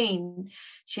to the train.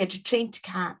 She had a train to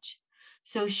catch.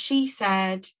 So she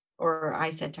said, or I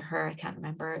said to her, I can't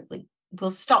remember, like, we'll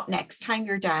stop next time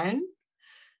you're down.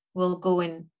 We'll go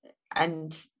in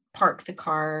and park the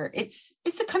car. It's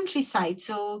the countryside,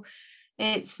 so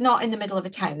it's not in the middle of a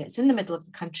town. It's in the middle of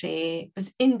the country. It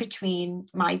was in between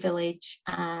my village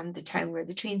and the town where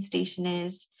the train station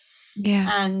is. Yeah.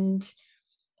 And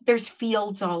there's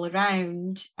fields all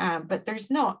around, but there's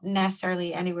not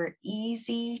necessarily anywhere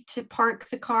easy to park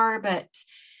the car. But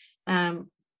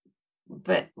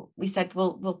we said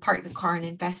we'll park the car and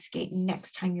investigate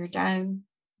next time you're down.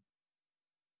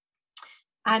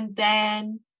 And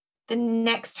then the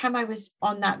next time I was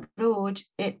on that road,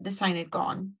 the sign had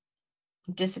gone,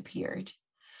 disappeared.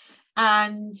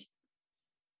 And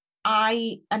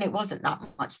it wasn't that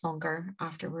much longer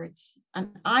afterwards.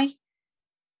 And I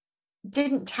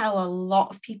didn't tell a lot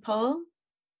of people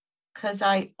because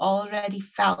I already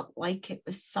felt like it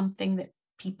was something that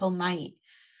people might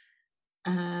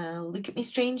look at me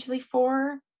strangely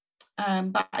for.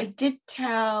 But I did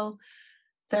tell,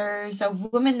 there's a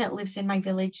woman that lives in my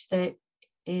village that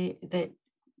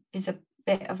is a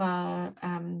bit of a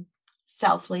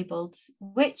self-labeled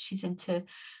witch. She's into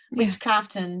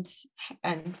witchcraft and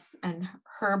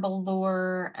herbal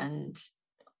lore and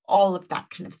all of that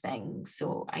kind of thing.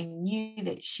 So I knew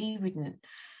that she wouldn't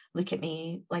look at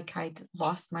me like I'd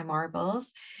lost my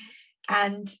marbles.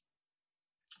 And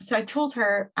so I told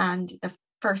her, and the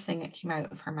first thing that came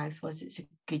out of her mouth was, "It's a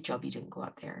good job you didn't go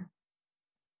up there.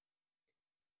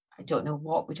 I don't know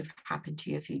what would have happened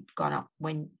to you if you'd gone up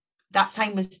when that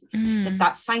sign was," she said,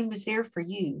 "that sign was there for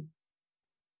you.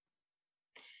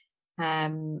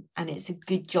 And it's a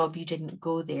good job you didn't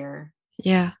go there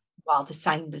while the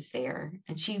sign was there."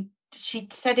 And she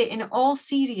said it in all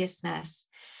seriousness,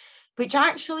 which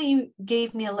actually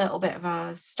gave me a little bit of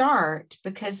a start,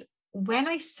 because when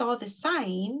I saw the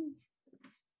sign,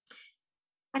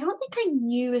 I don't think I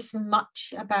knew as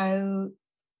much about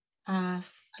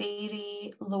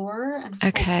fairy lore and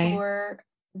folklore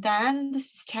then.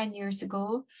 This is 10 years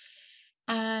ago.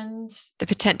 And the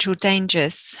potential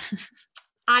dangers.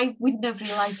 I wouldn't have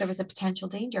realised there was a potential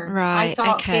danger. Right. I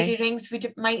thought fairy rings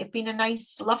might have been a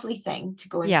nice, lovely thing to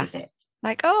go and visit.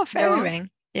 Like, oh, fairy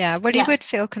ring. Yeah. Well, you would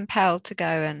feel compelled to go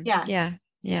and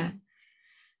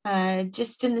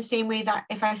just in the same way that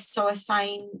if I saw a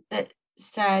sign that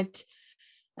said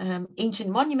ancient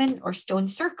monument or stone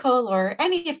circle or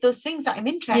any of those things that I'm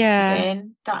interested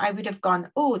in, that I would have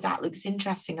gone, oh, that looks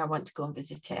interesting, I want to go and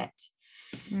visit it.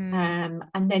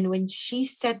 And then when she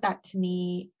said that to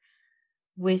me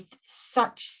with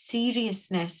such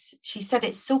seriousness, she said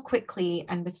it so quickly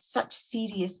and with such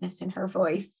seriousness in her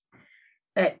voice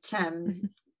that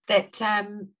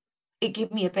it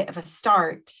gave me a bit of a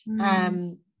start.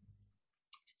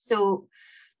 So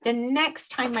the next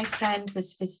time my friend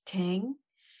was visiting,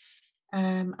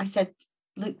 I said,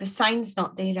 look, the sign's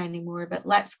not there anymore, but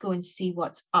let's go and see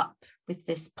what's up with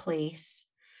this place.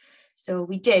 So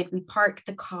we did. We parked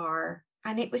the car,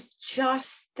 and it was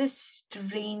just the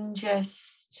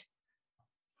strangest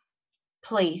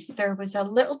place. There was a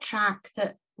little track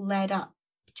that led up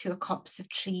to a copse of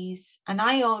trees, and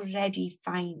I already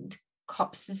find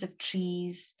copses of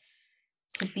trees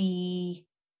to be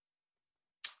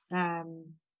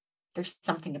there's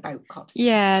something about copses.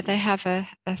 They have a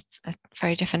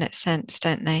very definite sense,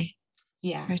 don't they?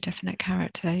 Very definite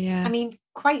character. I mean,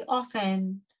 quite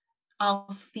often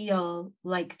I'll feel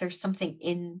like there's something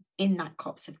in that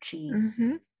copse of trees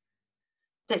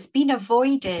that's been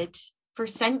avoided for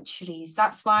centuries.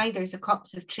 That's why there's a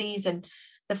copse of trees, and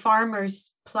the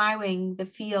farmers ploughing the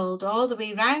field all the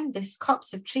way around this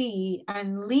copse of tree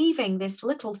and leaving this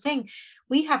little thing.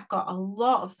 We have got a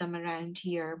lot of them around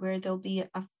here where there'll be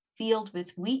a field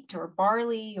with wheat or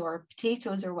barley or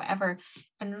potatoes or whatever,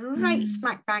 and right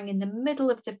smack bang in the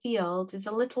middle of the field is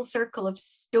a little circle of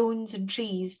stones and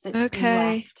trees that's been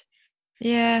left.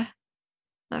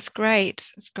 That's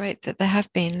great. It's great that they have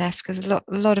been left, because a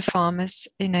lot of farmers,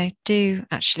 do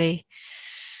actually,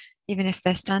 even if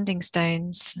they're standing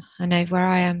stones. I know where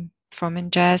I am from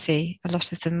in Jersey, a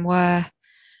lot of them were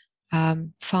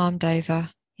farmed over,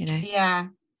 And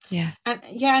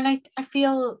I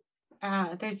feel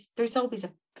there's always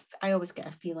I always get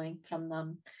a feeling from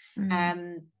them.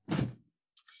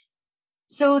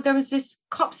 So there was this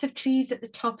copse of trees at the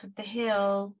top of the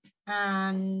hill,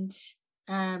 and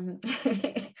I'm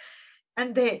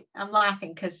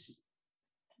laughing because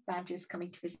Badger's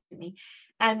coming to visit me,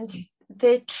 and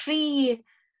the tree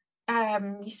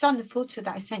you saw in the photo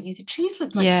that I sent you, the trees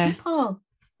look like people.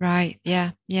 Right.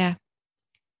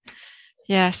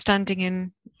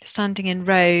 Standing in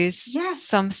rows,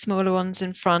 some smaller ones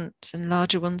in front and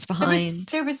larger ones behind.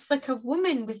 There was like a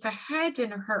woman with a head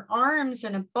and her arms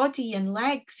and a body and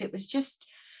legs. It was just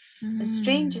the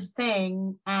strangest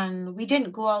thing. And we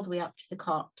didn't go all the way up to the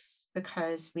copse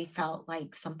because we felt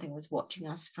like something was watching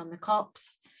us from the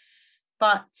copse.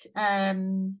 But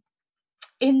the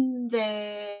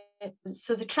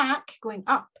track going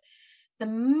up, the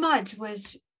mud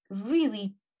was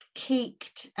really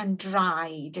caked and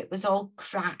dried. It was all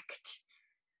cracked.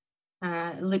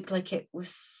 It looked like it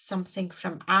was something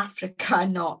from Africa,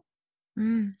 not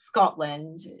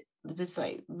Scotland. It was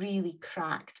like really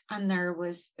cracked, and there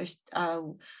was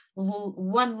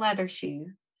one leather shoe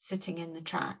sitting in the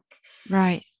track,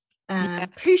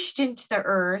 pushed into the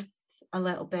earth a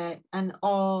little bit, and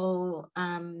all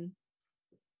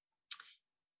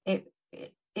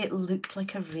it looked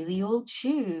like a really old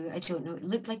shoe. I don't know. It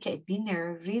looked like it had been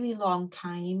there a really long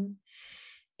time.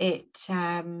 It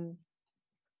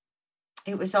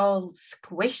was all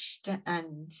squished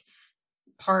and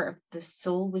part of the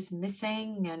sole was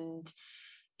missing, and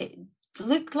it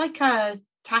looked like a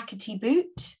tackety boot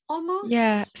Yeah, almost.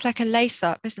 it's like a lace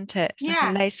up, isn't it? It's like a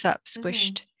Yeah. lace up Mm-hmm.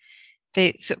 squished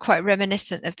boot, so quite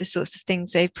reminiscent of the sorts of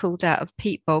things they pulled out of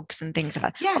peat bogs and things like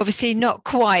that. Yeah. Obviously not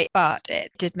quite, but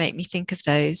it did make me think of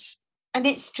those. And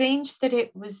it's strange that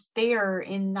it was there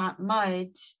in that mud,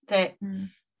 that Mm.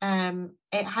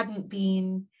 it hadn't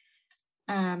been.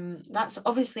 That's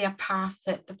obviously a path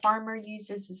that the farmer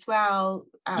uses as well.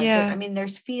 I Yeah. mean,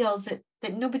 there's fields that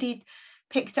nobody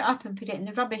picked it up and put it in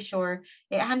the rubbish, or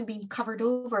it hadn't been covered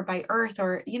over by earth,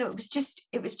 or it was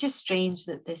just strange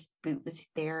that this boot was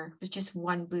there. It was just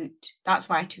one boot. That's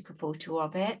why I took a photo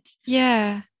of it.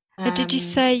 Yeah. And did you Um,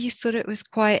 say you thought it was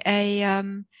quite a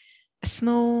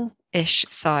small-ish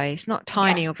size? Not yeah,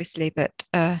 tiny, obviously, but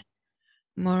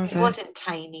more of it a wasn't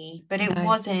tiny, but it no.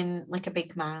 wasn't like a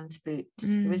big man's boot. It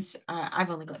Mm. was. I've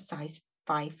only got size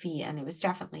 5 feet, and it was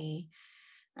definitely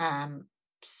um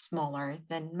smaller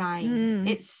than mine. Mm.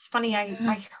 It's funny, Yeah.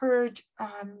 I heard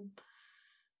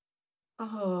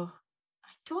oh, I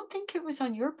don't think it was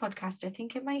on your podcast. I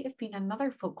think it might have been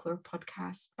another folklore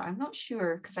podcast, but I'm not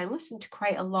sure, because I listened to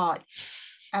quite a lot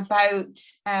about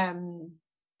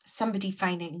somebody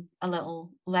finding a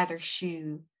little leather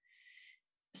shoe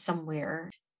somewhere.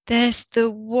 There's the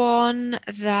one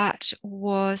that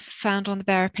was found on the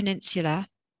Beara Peninsula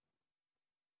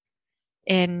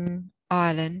in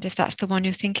Ireland, if that's the one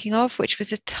you're thinking of, which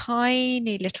was a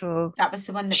tiny little That was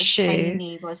the one that was shoe.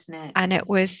 tiny, wasn't it? And it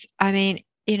was, I mean,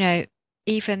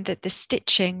 even that the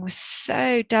stitching was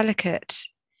so delicate,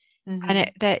 and Mm-hmm.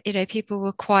 it that people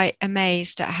were quite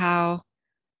amazed at how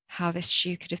this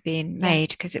shoe could have been Yeah,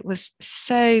 made, because it was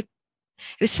so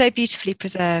beautifully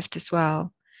preserved as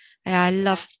well. And I yeah,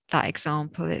 love that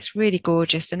example. It's really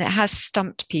gorgeous, and it has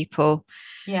stumped people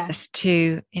yeah, as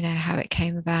to how it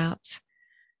came about,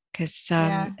 because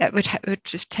yeah, it would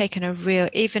have taken a real,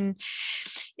 even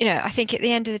I think at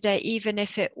the end of the day, even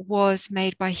if it was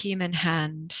made by human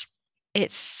hand,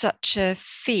 it's such a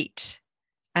feat,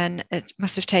 and it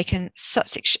must have taken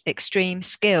such extreme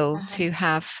skill uh-huh, to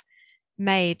have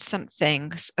made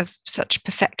something of such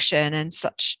perfection and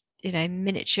such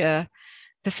miniature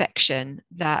perfection,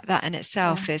 that in yeah,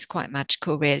 itself is quite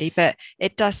magical, really. But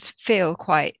it does feel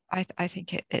quite, I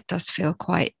think it does feel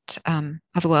quite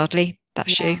otherworldly, that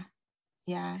shoe. yeah,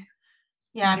 yeah,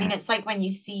 yeah. I mean, Yeah. it's like when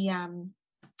you see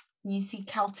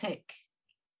Celtic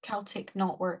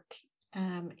knotwork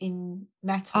in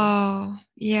metal, Oh,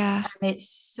 yeah. and it's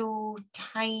so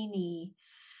tiny.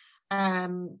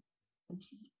 Um,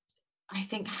 I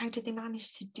think, how did they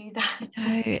manage to do I that?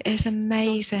 know, it is So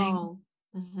amazing. small.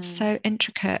 Mm-hmm. So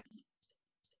intricate.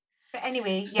 But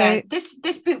anyway, yeah, So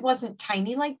this boot wasn't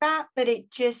tiny like that, but it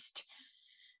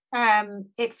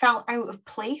felt out of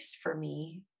place for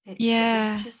me. It was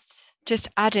yeah, just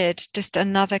just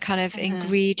another kind of uh-huh.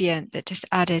 ingredient that just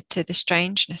added to the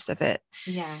strangeness of it.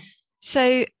 Yeah.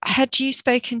 So had you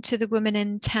spoken to the woman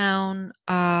in town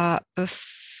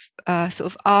sort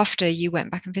of after you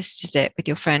went back and visited it with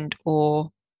your friend,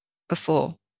 or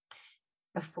before?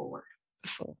 Before.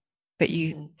 Before. But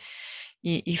you Mm-hmm.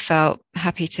 you, you felt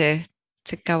happy to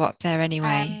go up there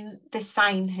anyway. The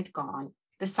sign had gone.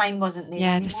 The sign wasn't there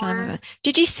Yeah, the sign of anymore. it.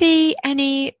 Did you see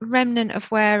any remnant of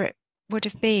where it would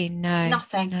have been? No,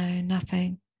 Nothing. no,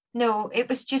 nothing. No, it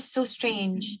was just so Mhm.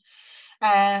 strange.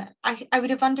 I would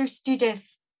have understood if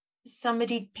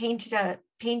somebody painted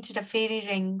a fairy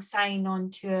ring sign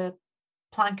onto a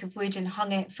plank of wood and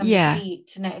hung it from the Yeah,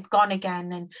 gate, and it had gone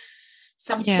again, and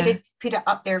some put yeah. it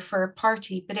up there for a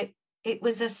party, but it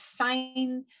was a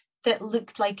sign that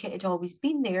looked like it had always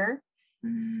been there,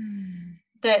 Mm.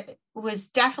 that was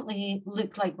definitely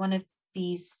looked like one of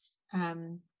these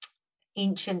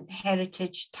ancient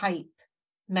heritage type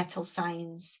metal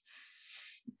signs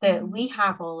that Mm. we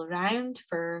have all around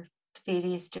for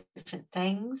various different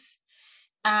things.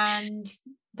 And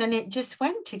then it just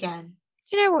went again.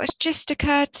 You know what's just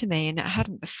occurred to me, and it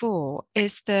hadn't before,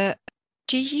 is that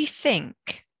do you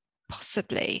think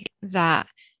possibly that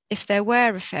if there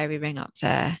were a fairy ring up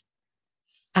there,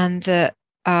 and that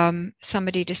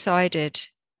somebody decided,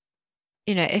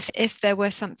 if there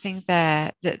were something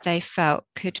there that they felt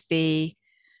could be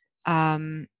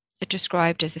um,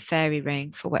 described as a fairy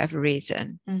ring for whatever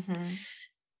reason, Mm-hmm.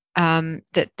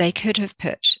 that they could have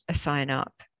put a sign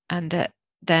up, and that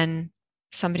then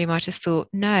somebody might have thought,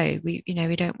 no, we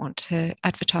don't want to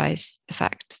advertise the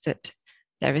fact that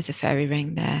there is a fairy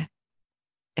ring there.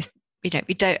 If we don't,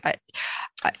 I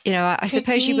Could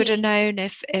suppose you would have be. known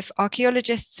if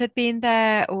archaeologists had been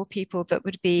there, or people that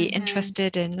would be Mm-hmm.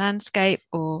 interested in landscape,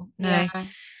 or no. Yeah.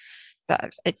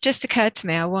 But it just occurred to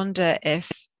me, I wonder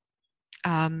if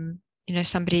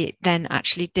somebody then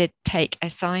actually did take a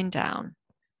sign down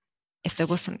if there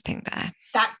was something there.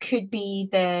 That could be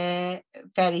the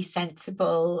very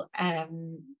sensible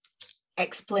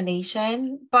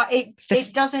explanation, but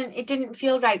it didn't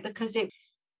feel right, because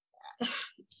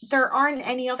there aren't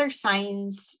any other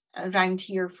signs around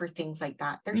here for things like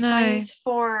that. There's signs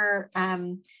for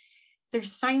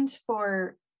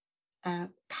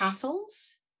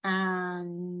castles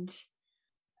and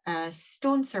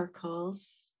stone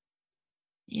circles.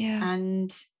 Yeah.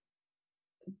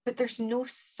 But there's no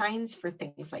signs for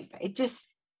things like that. It just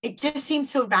seemed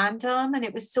so random, and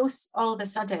it was so all of a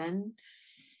sudden,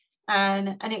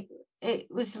 and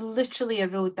it was literally a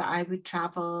road that I would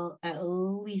travel at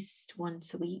least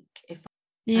once a week.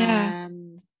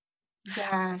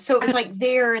 So it was like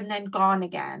there and then gone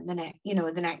again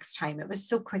the next time. It was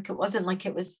so quick. It wasn't like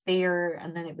it was there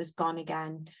and then it was gone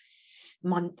again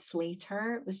months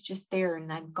later. It was just there and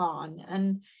then gone.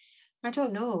 And I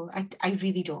don't know. I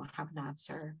really don't have an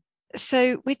answer.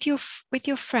 So with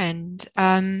your friend,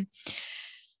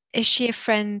 is she a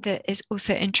friend that is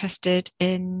also interested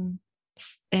in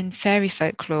fairy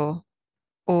folklore,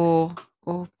 or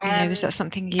is that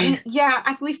something you?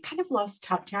 Yeah, we've kind of lost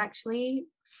touch, actually,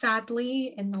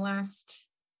 sadly, in the last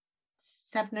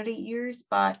 7 or 8 years.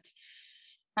 But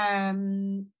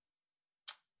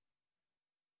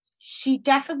she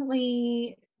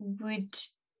definitely would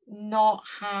not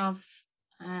have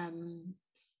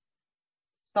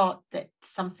thought that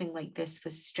something like this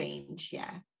was strange.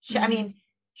 Yeah. I mean,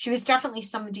 she was definitely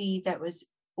somebody that was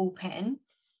open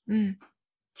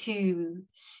to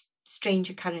strange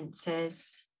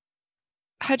occurrences.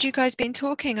 Had you guys been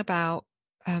talking about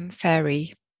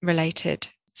fairy related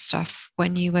stuff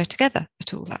when you were together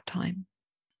at all that time?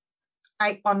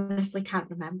 I honestly can't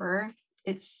remember.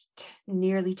 It's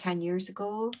nearly 10 years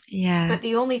ago. Yeah. But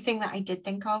the only thing that I did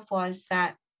think of was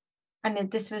that, and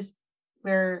this was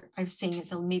where I was saying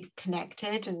it's all maybe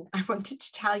connected, and I wanted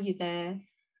to tell you the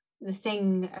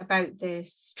thing about the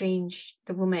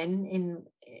woman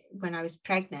when I was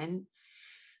pregnant,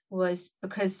 was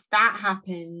because that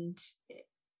happened.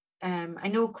 I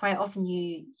know quite often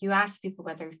you ask people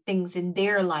whether things in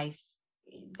their life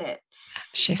that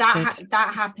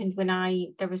happened when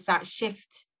there was that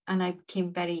shift and I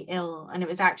became very ill, and it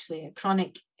was actually a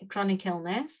chronic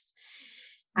illness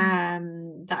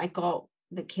that I got,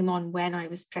 that came on when I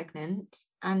was pregnant.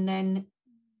 And then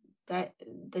that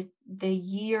the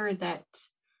year that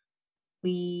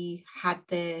we had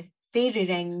the fairy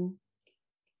ring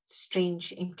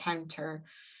strange encounter,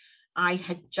 I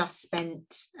had just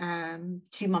spent 2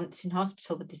 months in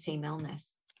hospital with the same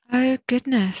illness. Oh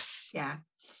goodness. Yeah.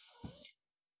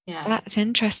 That's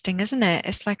interesting, isn't it?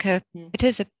 It's like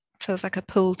feels like a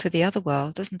pull to the other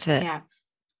world, doesn't it? Yeah.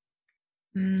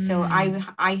 So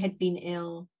I had been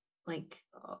ill like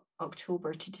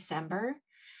October to December.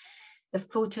 The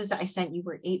photos that I sent you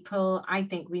were April. I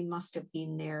think we must have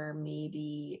been there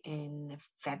maybe in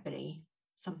February,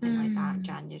 something like that,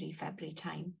 January, February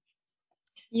time.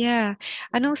 Yeah.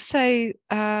 And also,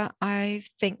 I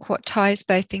think what ties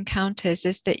both encounters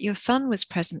is that your son was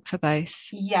present for both.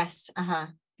 Yes.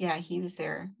 Yeah, he was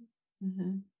there.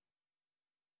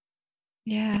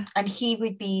 Yeah. And he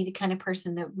would be the kind of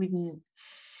person that wouldn't,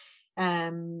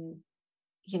 him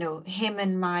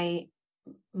and my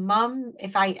mum,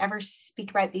 if I ever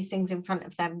speak about these things in front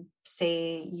of them,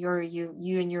 say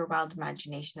you and your wild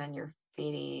imagination and your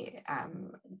very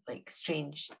like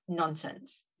strange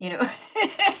nonsense,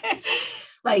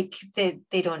 like they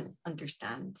don't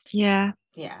understand. Yeah.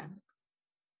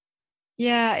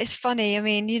 Yeah. It's funny. I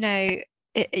mean,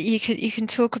 you can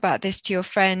talk about this to your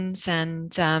friends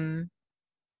and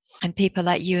people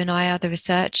like you and I, other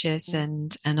researchers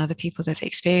and other people that have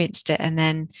experienced it, and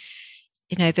then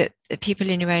but the people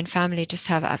in your own family just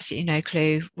have absolutely no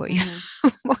clue what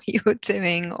you're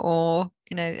doing, or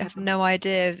have no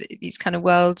idea of these kind of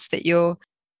worlds that you're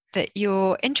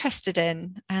interested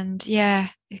in. And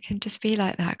it can just be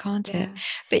like that, can't it?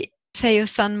 But say your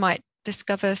son might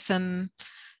discover some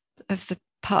of the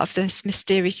part of this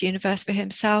mysterious universe for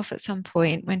himself at some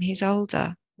point when he's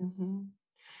older.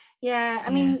 I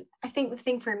mean, I think the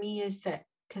thing for me is that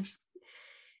because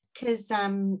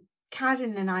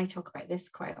Karen and I talk about this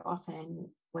quite often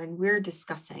when we're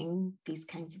discussing these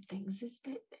kinds of things, is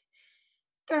that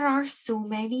there are so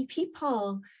many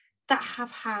people that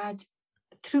have had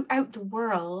throughout the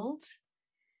world.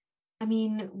 I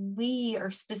mean, we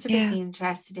are specifically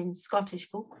interested in Scottish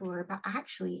folklore, but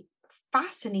actually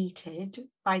fascinated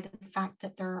by the fact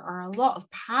that there are a lot of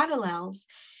parallels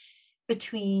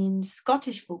between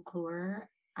Scottish folklore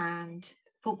and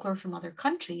folklore from other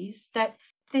countries that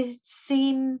the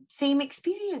same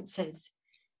experiences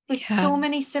with Yeah, so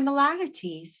many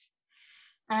similarities.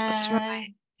 that's right.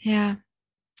 Uh, Yeah.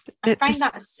 I This, find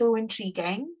that so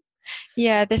intriguing.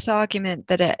 yeah, this argument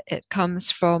that it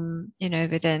comes from,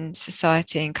 within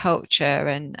society and culture,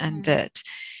 and Mm. that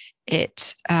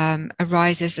it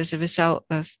arises as a result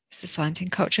of society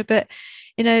and culture. But,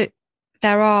 you know,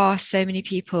 there are so many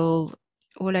people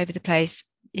all over the place,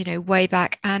 way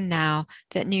back and now,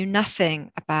 that knew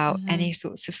nothing about Mm-hmm. any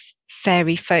sorts of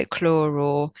fairy folklore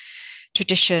or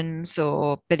traditions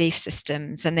or belief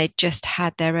systems, and they just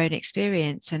had their own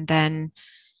experience and then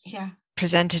Yeah.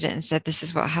 presented it and said, "This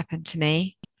is what happened to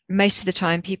me." Most of the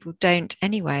time, people don't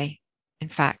anyway. In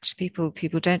fact, people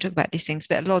don't talk about these things,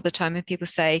 but a lot of the time, when people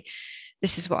say,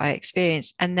 "This is what I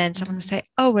experienced," and then someone will Mm-hmm. say,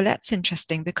 "Oh, well, that's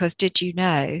interesting because did you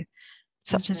know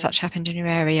such and Mm-hmm. such happened in your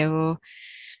area," or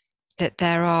that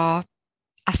there are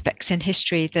aspects in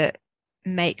history that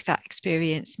make that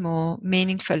experience more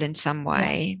meaningful in some Yeah.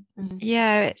 way. Mm-hmm.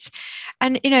 Yeah,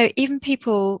 and even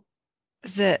people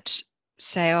that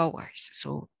say, "Oh, well, it's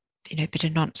all a bit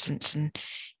of nonsense," and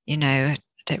I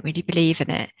don't really believe in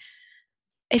it.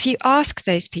 If you ask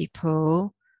those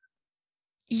people,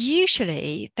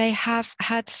 usually they have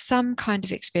had some kind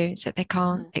of experience that they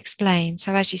can't Mm-hmm. explain.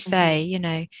 So as you Mm-hmm.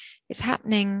 say, it's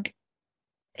happening,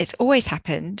 it's always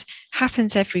happened,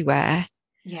 happens everywhere.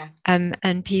 Yeah.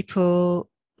 And people,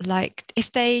 like,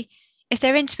 if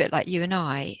they're into it like you and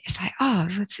I, it's like, oh,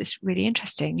 this is really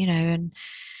interesting, and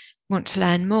want to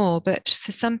learn more. But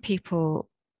for some people,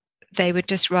 they would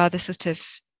just rather sort of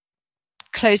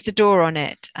close the door on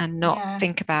it and not Yeah.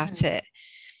 think about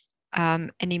Mm-hmm.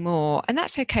 it anymore, and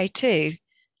that's okay too.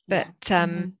 But Yeah.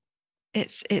 Mm-hmm.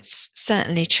 it's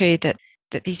certainly true that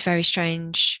these very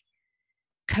strange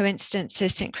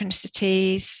coincidences,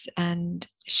 synchronicities, and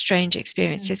strange Mm-hmm.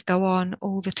 experiences go on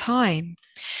all the time.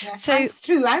 Yeah. So And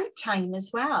throughout time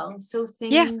as well. So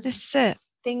yeah, this is it.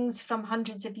 things from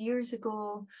hundreds of years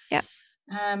ago. Yeah.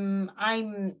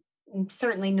 I'm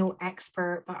certainly no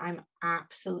expert, but I'm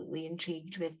absolutely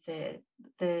intrigued with the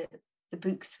the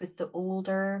books with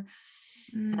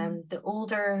Mm. the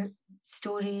older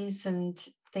stories and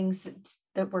things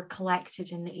that were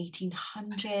collected in the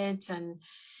 1800s,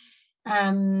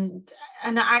 um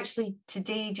and actually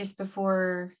today, just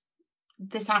before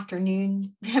this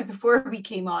afternoon, before we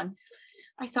came on,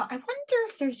 I thought, I wonder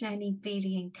if there's any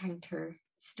fairy encounter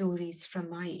stories from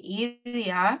my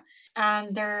area.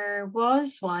 And there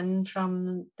was one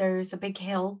there's a big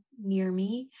hill near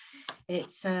me.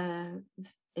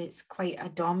 It's quite a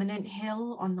dominant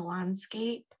hill on the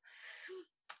landscape.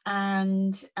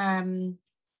 And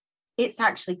it's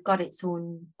actually got its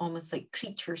own almost like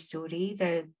creature story.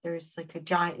 There's like a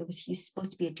giant, he's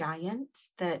supposed to be a giant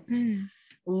that Mm.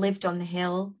 lived on the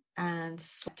hill and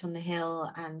slept on the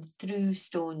hill and threw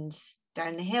stones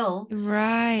down the hill.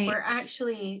 Right. We're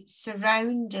actually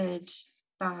surrounded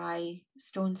by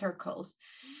stone circles.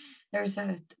 There's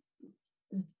a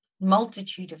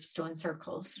multitude of stone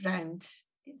circles around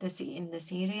in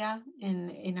this area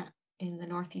in the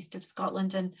northeast of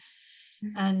Scotland,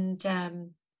 and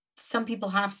some people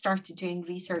have started doing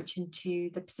research into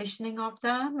the positioning of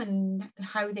them and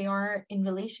how they are in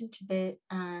relation to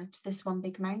this one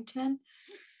big mountain,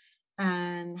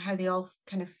 and how they all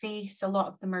kind of face. A lot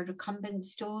of them are recumbent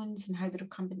stones, and how the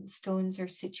recumbent stones are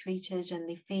situated and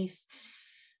they face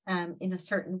in a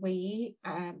certain way.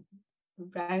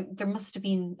 There must have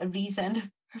been a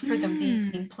reason for them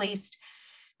being placed.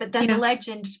 But then the Yeah.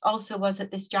 legend also was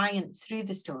that this giant threw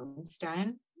the stones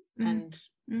down Mm. and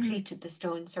Mm. created the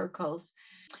stone circles.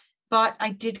 But I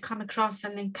did come across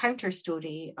an encounter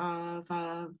story of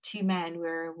two men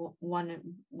where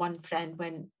one friend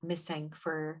went missing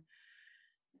for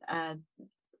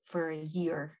a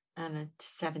year and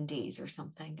 7 days or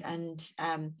something, and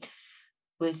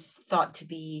was thought to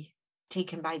be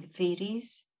taken by the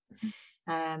fairies.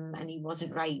 And he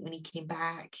wasn't right when he came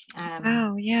back.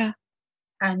 Wow. Yeah.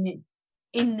 And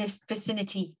in this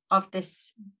vicinity of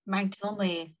this mountain,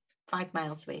 only 5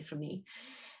 miles away from me.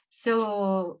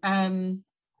 So And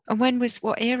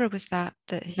what era was that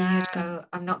he had gone? now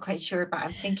I'm not quite sure, but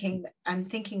I'm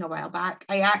thinking a while back.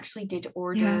 I actually did Yeah.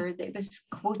 order, it was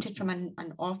quoted from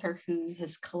an author who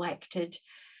has collected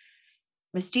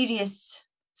mysterious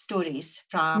stories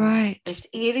from Right. this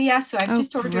area. So I've Oh,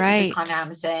 just ordered the book on great.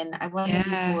 Amazon. I want to read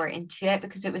Yeah. more into it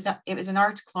because it was an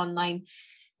article online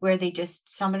where they just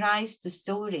summarized the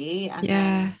story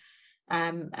Yeah.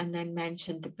 and then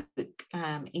mentioned the book,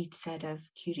 Each Set of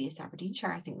Curious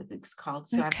Aberdeenshire, I think the book's called.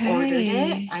 So I've ordered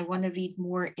it. Okay. I want to read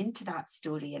more into that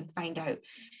story and find out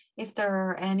if there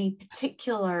are any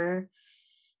particular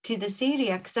to this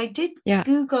area, because I did Yeah.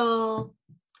 Google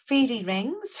fairy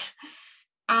rings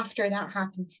after that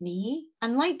happened to me.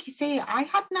 And like you say, I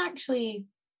hadn't actually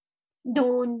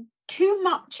known too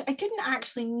much. I didn't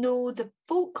actually know the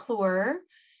folklore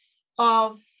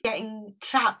of getting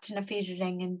trapped in a fairy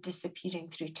ring and disappearing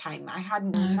through time. I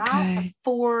hadn't known that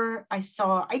before I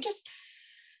just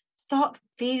thought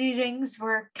fairy rings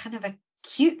were kind of a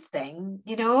cute thing,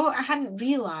 you know. I hadn't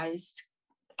realized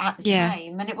at the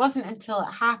time, and it wasn't until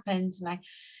it happened and I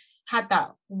had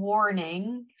that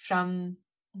warning from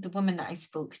the woman that I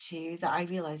spoke to that I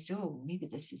realized, oh, maybe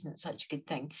this isn't such a good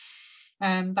thing.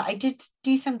 But I did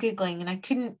do some Googling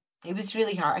and it was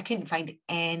really hard. I couldn't find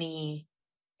any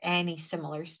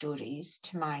similar stories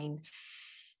to mine.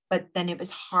 But then it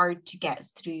was hard to get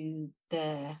through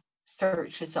the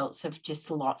search results of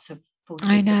just lots of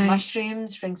photos of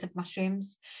mushrooms, rings of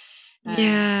mushrooms.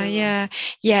 Yeah,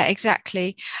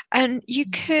 exactly. And you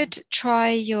could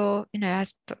try your,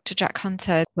 as Dr. Jack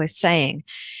Hunter was saying,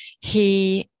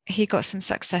 he got some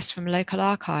success from local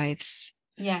archives.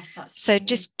 Yes, that's so true.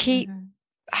 Just keep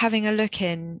having a look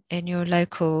in your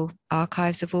local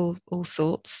archives of all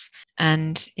sorts,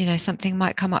 and something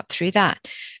might come up through that.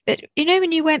 But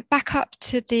when you went back up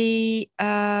to the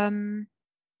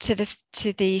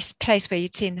place where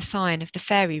you'd seen the sign of the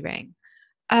fairy ring,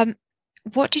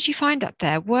 what did you find up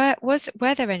there? Were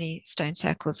there any stone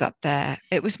circles up there?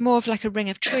 It was more of like a ring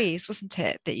of trees, wasn't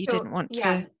it, that you didn't want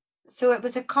to? So it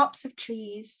was a copse of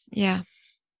trees. Yeah.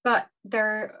 But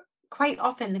they're quite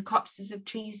often the copses of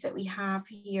trees that we have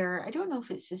here. I don't know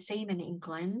if it's the same in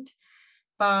England,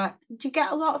 but do you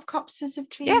get a lot of copses of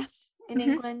trees in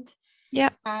England?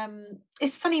 Yeah.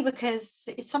 It's funny because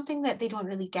it's something that they don't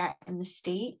really get in the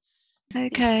States.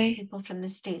 Okay. People from the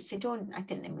States, they don't. I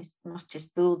think they must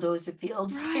just bulldoze the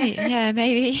fields. Right. Yeah,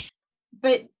 maybe.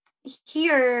 But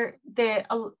here,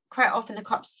 quite often the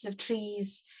copses of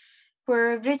trees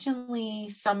were originally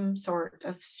some sort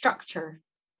of structure,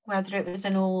 whether it was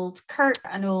an old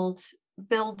an old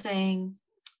building,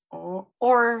 or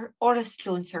a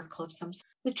stone circle of some sort.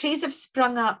 The trees have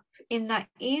sprung up in that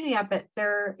area, but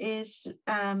there is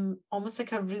almost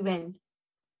like a ruin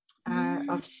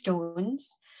of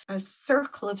stones, a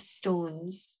circle of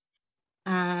stones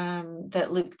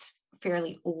that looked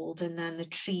fairly old, and then the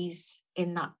trees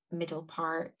in that middle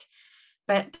part.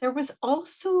 But there was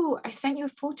also, I sent you a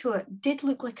photo, it did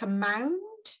look like a mound.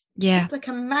 Yeah. Like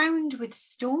a mound with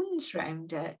stones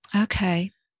around it.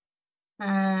 Okay.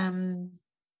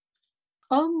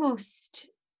 Almost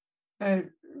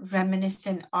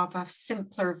reminiscent of a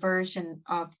simpler version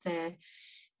of the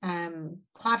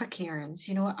clavicairns,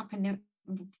 up in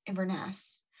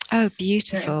Inverness. Oh,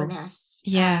 beautiful. Inverness.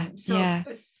 Yeah.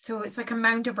 So it's like a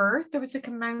mound of earth. There was like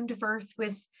a mound of earth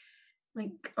with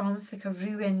like almost like a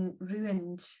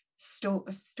ruined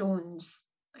stones,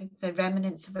 like the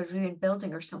remnants of a ruined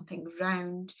building or something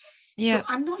round. Yeah. So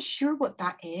I'm not sure what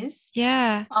that is.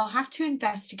 Yeah. I'll have to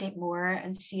investigate more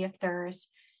and see if there's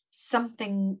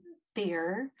something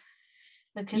there,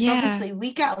 because obviously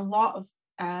we get a lot of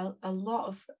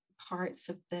parts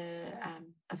of the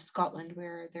of Scotland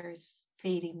where there's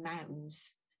fairy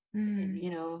mounds,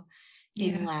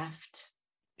 being left.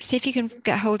 See if you can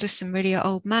get hold of some really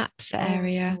old maps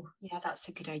area. Yeah, that's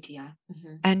a good idea.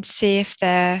 And see if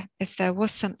there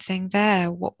was something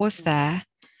there. What was there?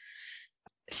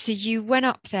 So you went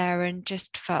up there and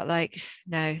just felt like,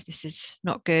 no, this is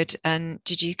not good. And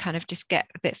did you kind of just get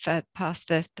a bit further past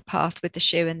the path with the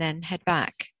shoe and then head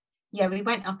back? Yeah, we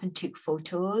went up and took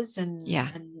photos and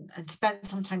spent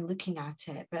some time looking at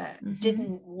it, but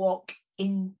didn't walk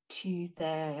into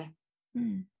the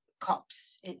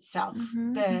copse itself,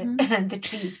 the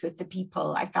trees with the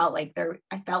people. I felt like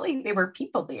they were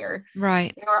people there.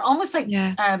 Right. They were almost like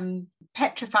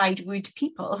petrified wood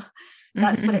people.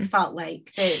 That's what it felt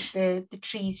like. The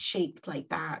trees shaped like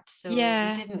that. So we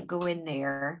didn't go in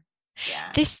there.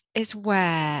 Yeah. This is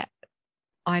where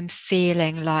I'm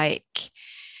feeling like,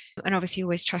 and obviously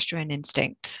always trust your own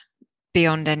instinct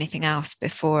beyond anything else,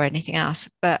 before anything else.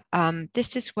 But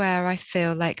this is where I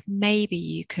feel like maybe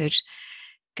you could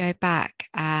go back,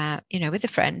 with a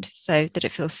friend so that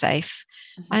it feels safe,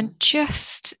 and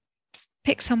just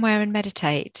pick somewhere and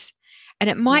meditate. And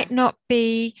it might not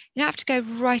be, you don't have to go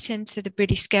right into the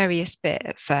really scariest bit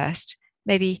at first,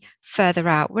 maybe further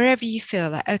out, wherever you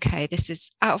feel like, okay, this is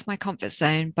out of my comfort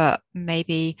zone, but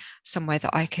maybe somewhere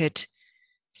that I could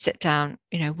sit down,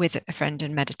 with a friend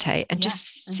and meditate and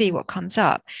just see what comes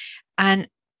up. And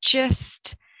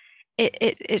just,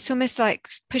 it's almost like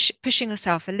pushing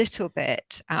yourself a little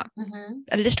bit out,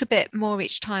 a little bit more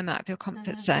each time out of your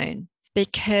comfort zone,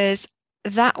 because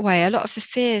that way, a lot of the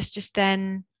fears just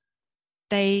then,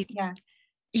 they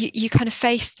you kind of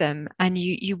face them and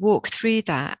you walk through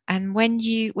that. And when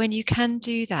you can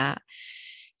do that,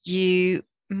 you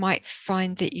might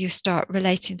find that you start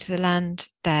relating to the land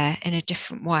there in a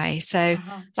different way. So,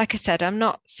 like I said, I'm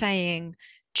not saying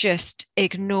just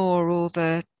ignore all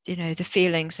the, the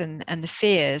feelings and the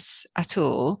fears at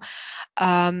all.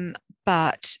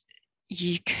 But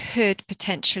you could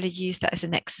potentially use that as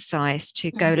an exercise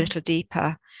to go a little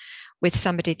deeper with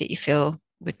somebody that you feel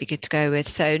would be good to go with.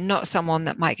 So not someone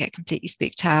that might get completely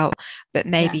spooked out, but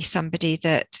maybe somebody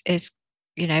that is,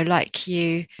 like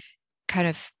you, kind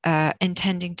of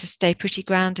intending to stay pretty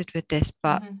grounded with this,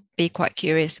 but be quite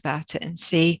curious about it and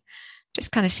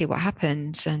just kind of see what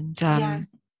happens. And I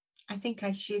think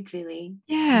I should really.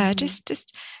 Just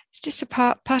it's just a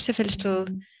part of a little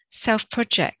self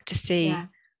project to see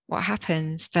what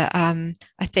happens. But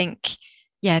I think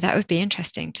that would be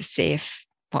interesting to see if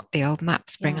what the old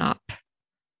maps bring up.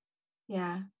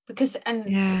 Because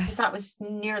that was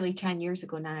nearly 10 years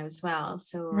ago now as well,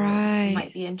 so it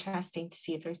might be interesting to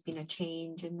see if there's been a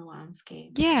change in the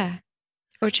landscape,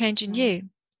 or a change in you.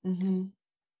 It's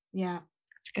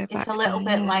a little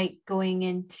bit like going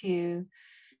into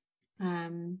I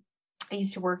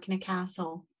used to work in a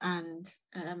castle, and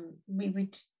we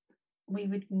would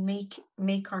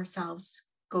make ourselves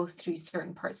go through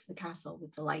certain parts of the castle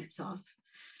with the lights off.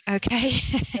 Okay.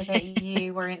 So that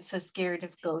you weren't so scared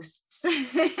of ghosts.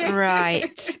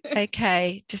 Right.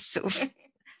 Okay. Just sort of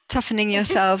toughening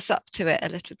yourselves up to it a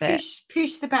little bit.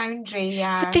 Push the boundary,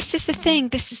 But this is the thing,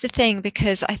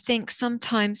 because I think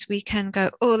sometimes we can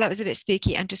go, oh, that was a bit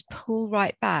spooky, and just pull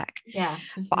right back. But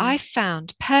I've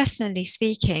found, personally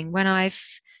speaking, and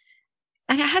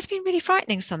it has been really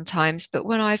frightening sometimes, but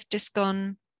when I've just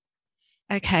gone,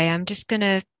 okay, I'm just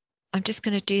gonna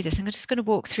do this. I'm just gonna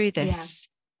walk through this.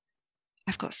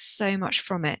 I've got so much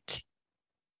from it.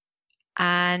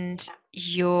 And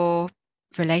your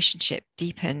relationship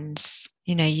deepens.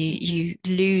 You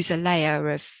lose a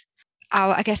layer of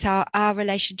our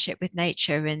relationship with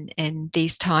nature in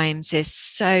these times is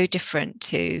so different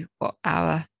to what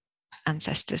our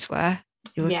ancestors were.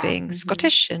 Yours being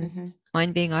Scottish and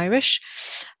mine being Irish.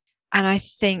 And I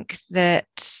think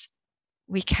that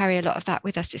we carry a lot of that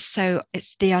with us.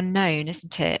 It's the unknown,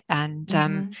 isn't it? And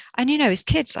as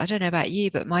kids, I don't know about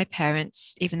you, but my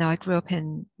parents, even though I grew up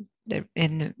in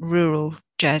the rural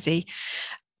Jersey,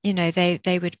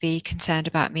 they would be concerned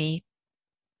about me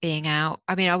being out.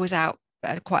 I mean, I was out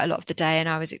quite a lot of the day, and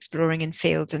I was exploring in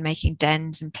fields and making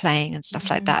dens and playing and stuff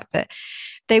like that. But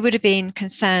they would have been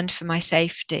concerned for my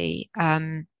safety.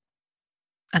 And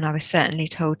I was certainly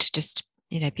told to just,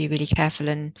 be really careful,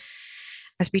 and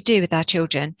as we do with our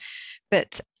children.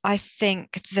 But I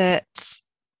think that,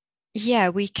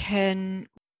 we can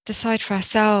decide for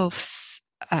ourselves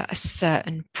at a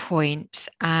certain point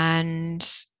and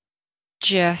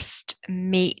just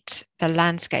meet the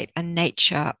landscape and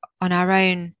nature on our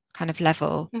own kind of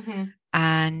level,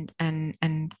 and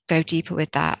go deeper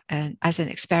with that, and as an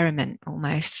experiment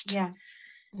almost,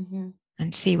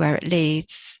 and see where it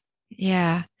leads.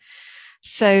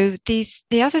 So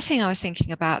the other thing I was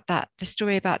thinking about, that the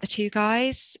story about the two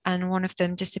guys, and one of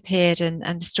them disappeared, and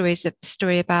the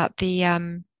story about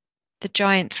the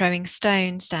giant throwing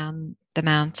stones down the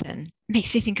mountain,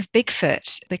 makes me think of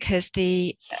Bigfoot, because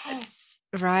there's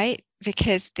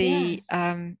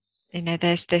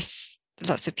this,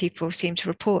 lots of people seem to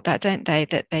report that, don't they,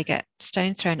 that they get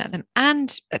stones thrown at them,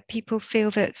 and people feel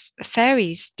that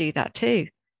fairies do that too,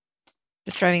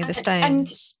 the throwing of the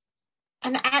stones.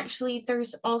 And actually,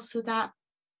 there's also that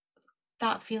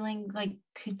feeling like,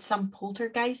 could some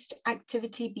poltergeist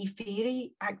activity be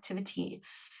fairy activity?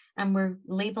 And we're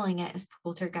labeling it as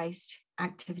poltergeist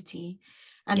activity.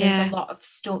 And there's a lot of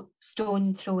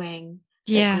stone throwing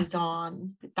that goes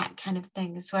on, that kind of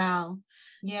thing as well.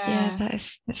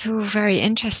 That's all very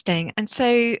interesting. And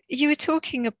so you were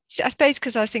talking, I suppose,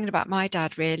 because I was thinking about my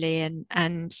dad really,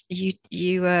 and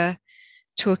you were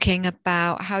talking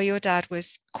about how your dad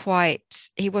was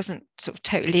he wasn't sort of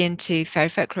totally into fairy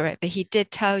folklore, but he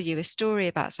did tell you a story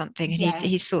about something, and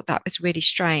he thought that was really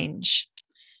strange.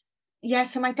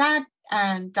 So my dad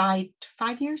died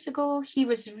 5 years ago. He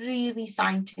was really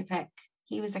scientific.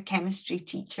 He was a chemistry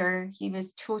teacher. He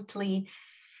was totally,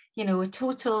 a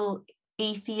total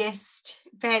atheist,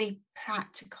 very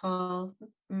practical,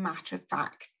 matter of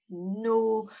fact,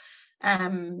 no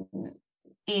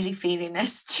airy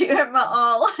fairiness to him at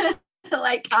all,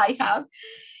 like I have.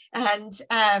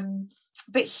 And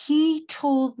but he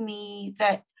told me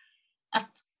that a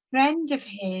friend of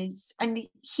his, and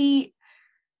he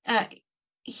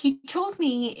he told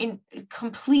me in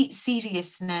complete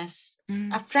seriousness,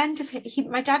 a friend of his,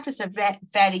 my dad was a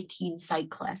very keen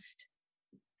cyclist.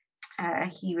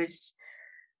 He was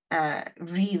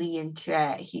really into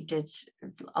it. He did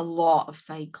a lot of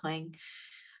cycling,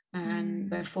 and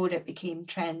before it became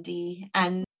trendy,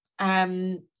 and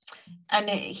so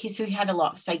he had a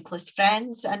lot of cyclist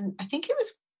friends, and I think it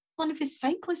was one of his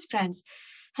cyclist friends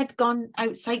had gone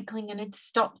out cycling and had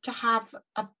stopped to have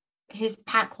his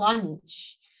packed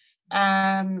lunch,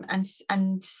 and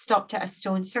stopped at a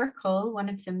stone circle, one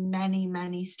of the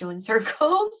many stone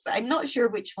circles. I'm not sure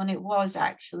which one it was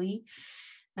actually.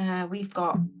 We've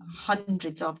got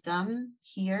hundreds of them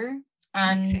here,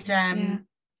 and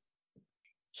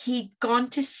he'd gone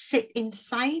to sit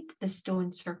inside the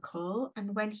stone circle,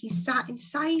 and when he sat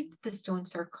inside the stone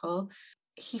circle,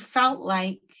 he felt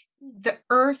like the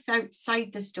earth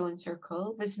outside the stone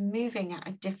circle was moving at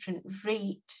a different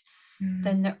rate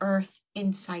than the earth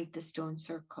inside the stone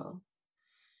circle.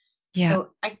 Yeah.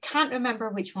 So I can't remember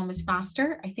which one was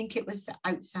faster. I think it was the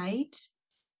outside.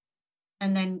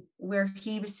 And then where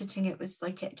he was sitting, it was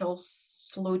like it all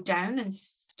slowed down and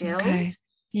stilled. Okay.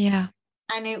 Yeah.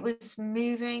 And it was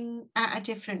moving at a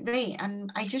different rate.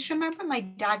 And I just remember my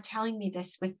dad telling me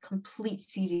this with complete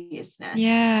seriousness.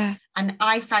 Yeah. And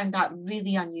I found that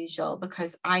really unusual,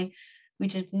 because I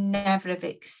would have never have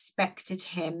expected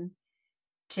him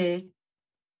to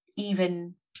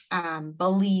even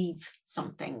believe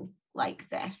something like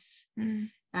this.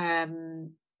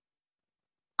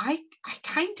 I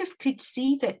kind of could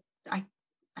see that. I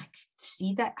could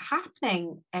see that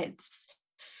happening.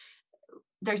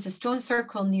 There's a stone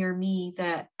circle near me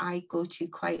that I go to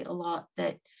quite a lot,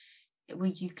 that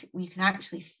you can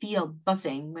actually feel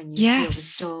buzzing when you feel the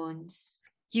stones.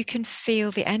 You can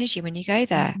feel the energy when you go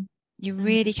there. You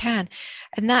really can.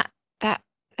 And that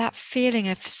feeling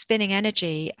of spinning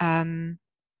energy, when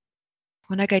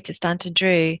I go to Stanton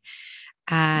Drew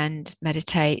and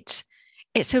meditate,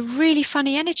 it's a really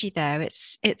funny energy there.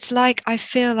 It's like I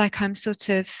feel like I'm sort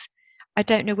of, I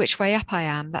don't know which way up I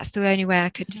am. That's the only way I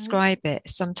could describe it.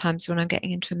 Sometimes when I'm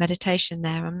getting into a meditation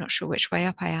there, I'm not sure which way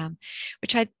up I am,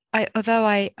 which although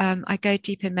I go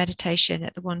deep in meditation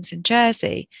at the ones in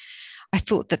Jersey, I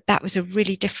thought that was a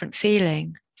really different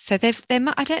feeling. So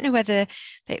I don't know whether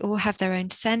they all have their own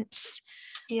sense.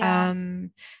 Yeah.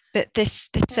 But this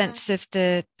sense of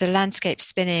the landscape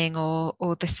spinning or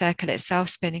the circle itself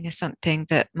spinning is something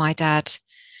that my dad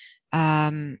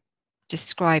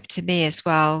described to me as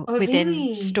well. Oh, within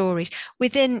really? Stories. He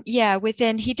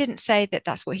didn't say that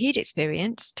that's what he'd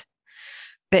experienced,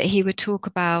 but he would talk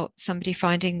about somebody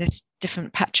finding this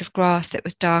different patch of grass that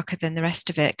was darker than the rest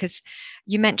of it. Because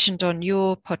you mentioned on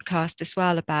your podcast as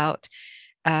well about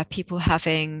people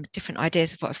having different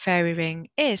ideas of what a fairy ring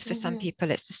is. For some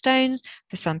people, it's the stones.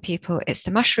 For some people, it's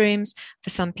the mushrooms. For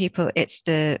some people, it's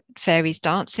the fairies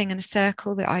dancing in a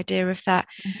circle, the idea of that.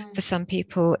 For some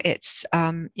people, it's,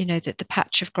 that the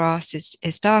patch of grass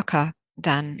is darker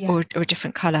than, or a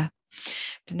different color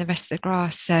than the rest of the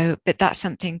grass. So, but that's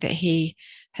something that he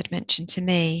had mentioned to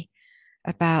me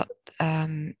about,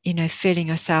 feeling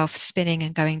yourself spinning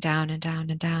and going down and down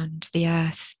and down into the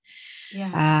earth.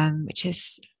 Yeah. Which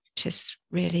is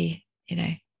really,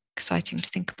 exciting to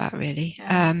think about, really.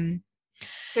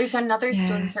 There's another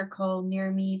stone circle near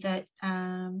me that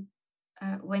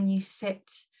when you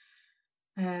sit,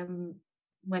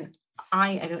 when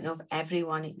I don't know if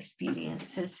everyone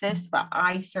experiences this, but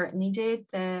I certainly did.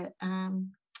 There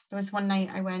was one night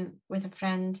I went with a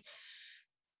friend.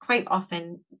 Quite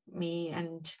often, me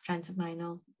and friends of mine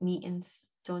will meet in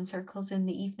stone circles in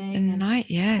the evening. It's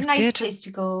a nice place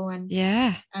to go. And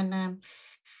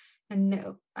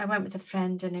I went with a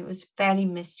friend, and it was very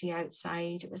misty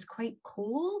outside. It was quite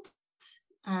cold.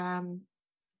 Again,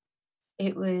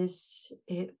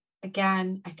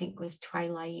 I think it was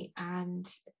twilight, and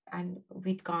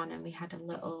we'd gone and we had a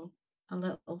little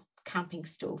camping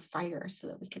stove fire so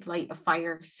that we could light a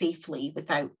fire safely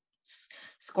without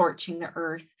scorching the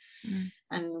earth.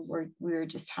 And we were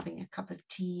just having a cup of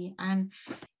tea, and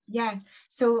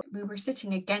so we were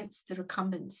sitting against the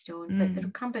recumbent stone, but the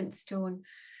recumbent stone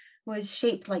was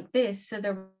shaped like this, so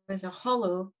there was a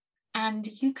hollow, and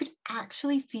you could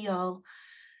actually feel,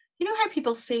 how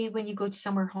people say when you go to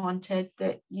somewhere haunted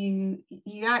that you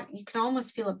can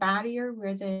almost feel a barrier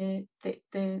where the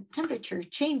temperature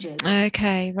changes.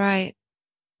 Okay, right.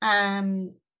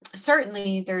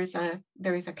 Certainly there's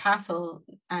a castle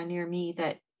near me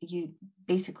that you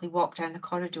basically walk down the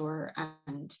corridor,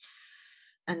 and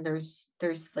there's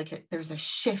a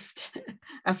shift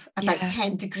of about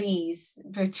 10 degrees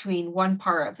between one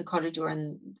part of the corridor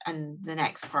and the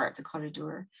next part of the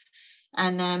corridor.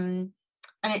 And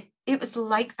And it was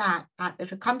like that at the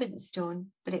recumbent stone,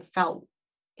 but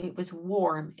it was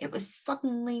warm. It was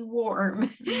suddenly warm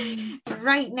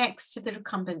right next to the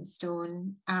recumbent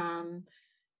stone.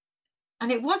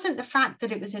 And it wasn't the fact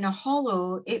that it was in a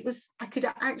hollow. It was, I could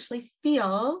actually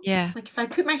feel, like if I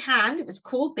put my hand, it was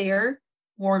cold there,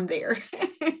 warm there.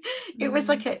 It was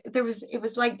like it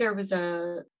was like there was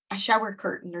a shower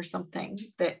curtain or something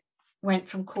that went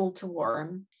from cold to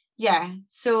warm. Yeah.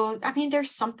 So, I mean,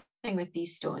 there's something with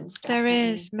these stones. Definitely.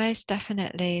 There is, most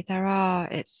definitely. There are.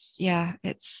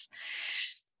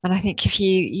 And I think if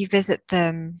you visit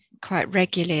them quite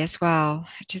regularly as well,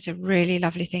 which is a really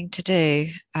lovely thing to do,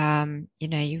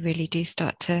 you really do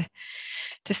start to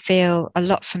feel a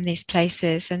lot from these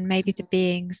places and maybe the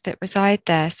beings that reside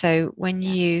there. So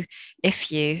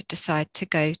if you decide to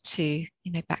go to,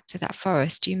 back to that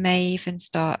forest, you may even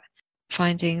start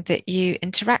finding that you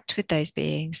interact with those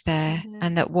beings there,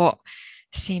 and that what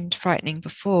seemed frightening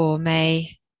before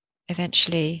may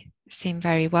eventually seem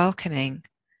very welcoming.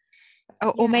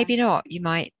 Or maybe not. You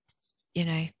might,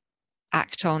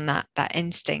 act on that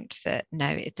instinct that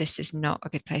no, this is not a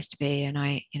good place to be, and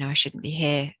I shouldn't be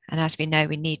here. And as we know,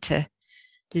 we need to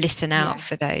listen out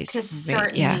for those. Because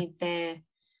certainly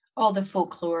all the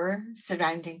folklore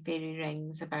surrounding fairy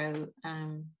rings about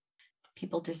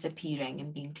people disappearing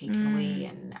and being taken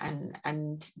away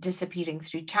and disappearing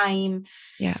through time,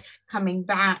 coming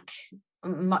back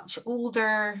much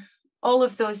older. All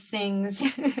of those things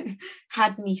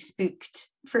had me spooked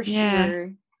for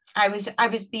sure. I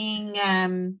was being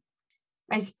I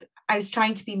was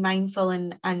trying to be mindful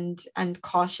and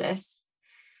cautious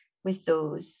with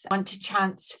those. I want to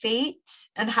chance fate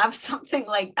and have something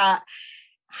like that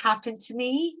happen to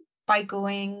me by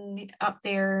going up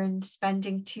there and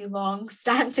spending too long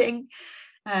standing.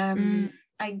 I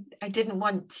didn't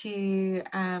want to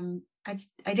I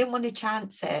didn't want to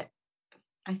chance it,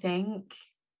 I think.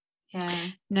 Yeah.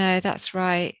 No, that's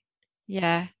right.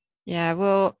 Yeah.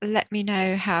 Well, let me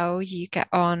know how you get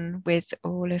on with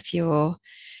all of your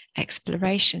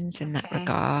explorations in that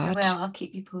regard. Well, I'll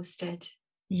keep you posted.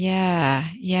 Yeah.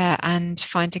 And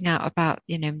finding out about,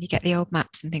 when you get the old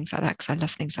maps and things like that, because I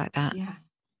love things like that. Yeah.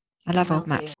 I love old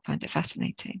maps. I find it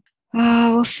fascinating.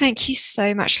 Oh, well, thank you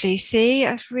so much, Lucy.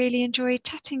 I've really enjoyed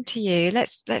chatting to you.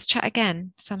 Let's chat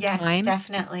again sometime. Yeah,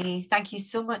 definitely. Thank you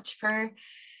so much for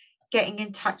getting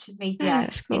in touch with me. Yeah,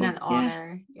 it's been an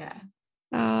honor. Yeah.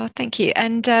 Oh, thank you.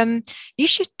 And you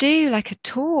should do like a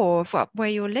tour of where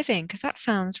you're living, because that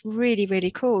sounds really,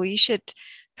 really cool. You should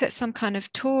put some kind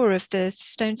of tour of the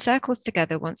stone circles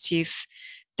together once you've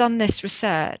done this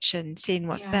research and seen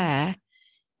what's there,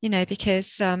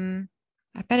 because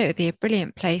I bet it would be a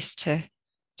brilliant place to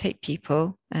take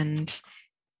people and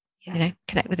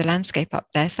connect with the landscape up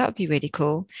there. So that would be really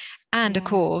cool. And of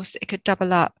course, it could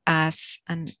double up as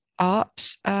an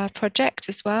art project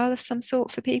as well of some sort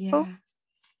for people.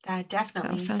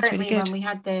 Definitely. Certainly really when we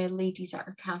had the ladies at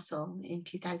our castle in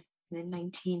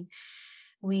 2019,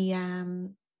 we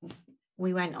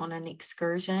went on an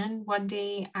excursion one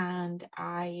day, and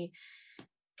I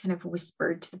kind of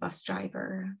whispered to the bus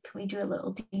driver, can we do a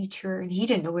little detour? And he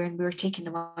didn't know where, and we were taking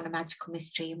them on a magical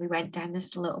mystery, and we went down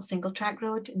this little single track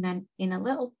road, and then in a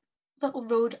little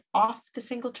road off the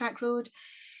single track road,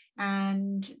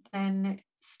 and then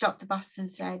stopped the bus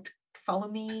and said, follow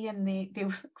me. And they were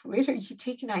like, where are you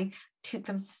taking? I took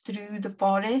them through the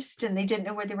forest, and they didn't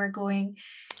know where they were going.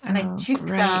 And I took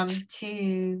them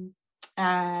to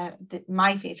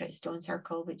my favorite stone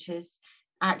circle, which is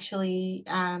actually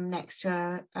next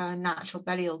to a natural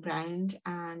burial ground,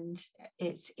 and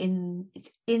it's in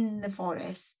the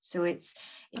forest, so it's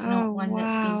not one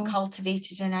that's been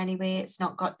cultivated in any way. It's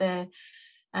not got the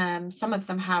some of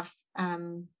them have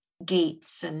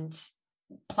gates and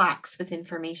plaques with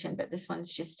information, but this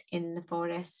one's just in the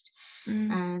forest.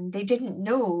 And they didn't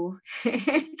know.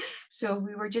 So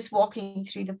we were just walking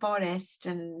through the forest,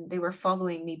 and they were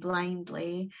following me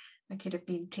blindly. I could have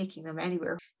been taking them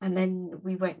anywhere. And then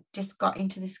we got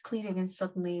into this clearing, and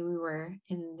suddenly we were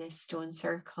in this stone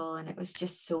circle, and it was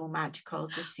just so magical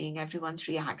just seeing everyone's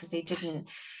react, because they didn't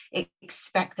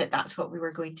expect that that's what we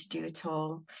were going to do at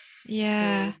all.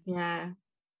 Yeah. So, yeah.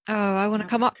 Oh, I want to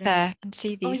come up there and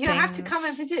see these things. You have to come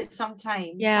and visit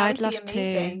sometime. Yeah, I'd love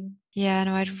to. Yeah,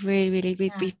 no, I'd really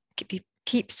we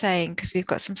keep saying, because we've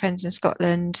got some friends in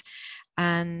Scotland,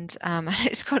 and I know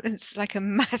Scotland's like a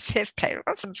massive place. We've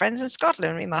got some friends in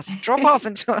Scotland. We must drop off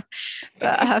until,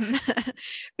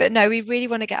 but no, we really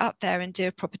want to get up there and do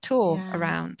a proper tour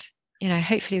around.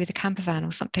 Hopefully with a camper van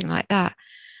or something like that,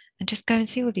 and just go and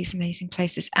see all these amazing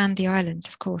places and the islands,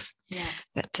 of course. Yeah.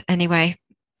 But anyway,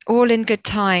 all in good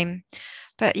time.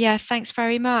 But yeah, thanks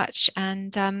very much,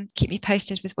 and keep me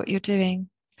posted with what you're doing.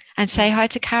 And say hi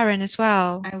to Karen as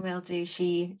well. I will do.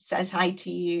 She says hi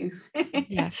to you.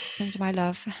 Yeah, send my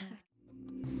love.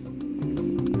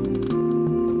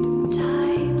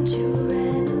 Time to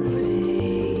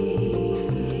renovate,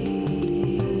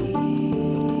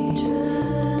 transmutate.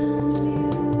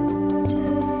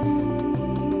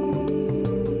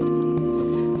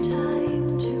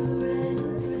 Time to renovate.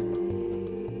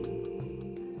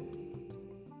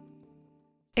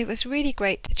 It was really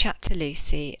great to chat to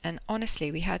Lucy, and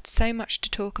honestly we had so much to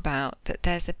talk about that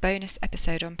there's a bonus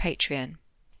episode on Patreon.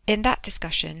 In that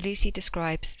discussion, Lucy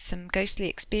describes some ghostly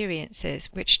experiences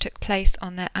which took place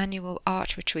on their annual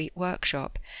art retreat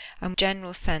workshop, and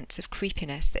general sense of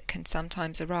creepiness that can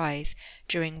sometimes arise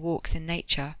during walks in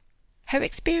nature. Her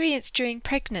experience during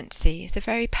pregnancy is a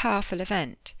very powerful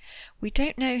event. We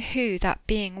don't know who that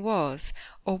being was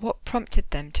or what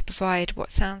prompted them to provide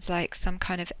what sounds like some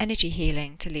kind of energy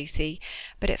healing to Lucy,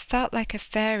 but it felt like a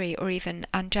fairy or even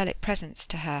angelic presence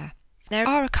to her. There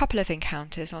are a couple of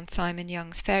encounters on Simon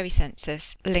Young's Fairy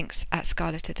Census, links at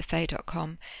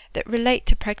scarletofthefae.com, that relate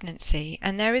to pregnancy,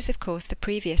 and there is of course the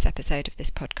previous episode of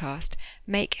this podcast,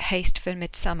 Make Haste for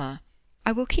Midsummer.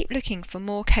 I will keep looking for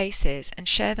more cases and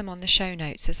share them on the show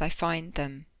notes as I find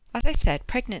them. As I said,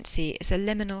 pregnancy is a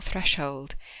liminal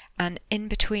threshold, an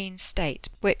in-between state,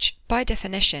 which by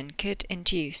definition could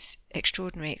induce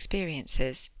extraordinary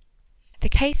experiences. The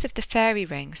case of the fairy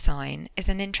ring sign is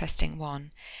an interesting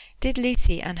one. Did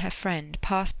Lucy and her friend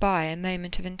pass by a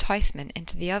moment of enticement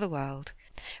into the other world?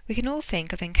 We can all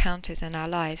think of encounters in our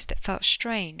lives that felt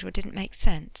strange or didn't make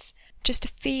sense, just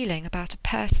a feeling about a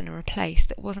person or a place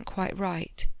that wasn't quite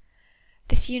right.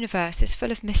 This universe is full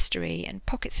of mystery, and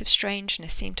pockets of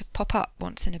strangeness seem to pop up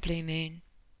once in a blue moon.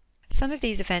 Some of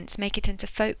these events make it into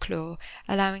folklore,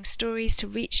 allowing stories to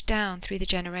reach down through the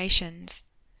generations.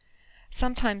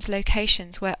 Sometimes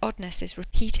locations where oddness is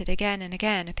repeated again and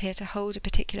again appear to hold a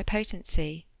particular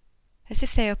potency, as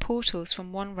if they are portals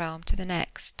from one realm to the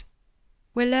next.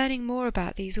 We're learning more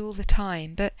about these all the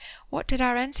time, but what did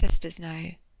our ancestors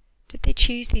know? Did they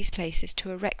choose these places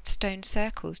to erect stone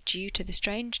circles due to the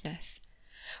strangeness?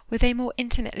 Were they more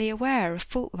intimately aware of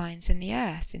fault lines in the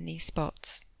earth in these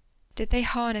spots? Did they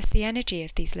harness the energy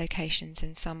of these locations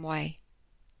in some way?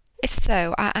 If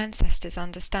so, our ancestors'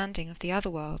 understanding of the other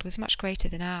world was much greater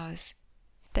than ours.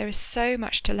 There is so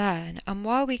much to learn, and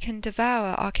while we can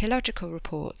devour archaeological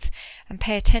reports and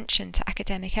pay attention to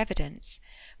academic evidence,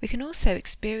 we can also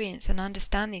experience and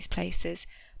understand these places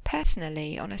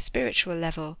personally on a spiritual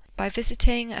level by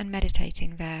visiting and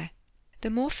meditating there.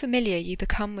 The more familiar you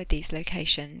become with these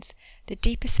locations, the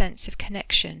deeper sense of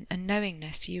connection and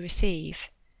knowingness you receive.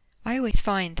 I always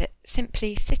find that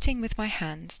simply sitting with my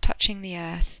hands touching the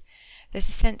earth, there's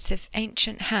a sense of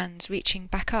ancient hands reaching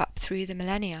back up through the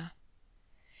millennia.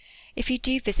 If you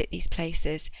do visit these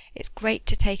places, it's great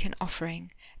to take an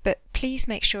offering, but please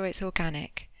make sure it's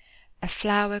organic. A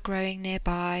flower growing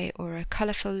nearby, or a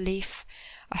colourful leaf,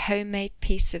 a homemade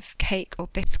piece of cake or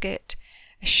biscuit,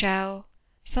 a shell,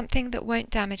 something that won't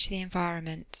damage the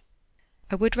environment.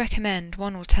 I would recommend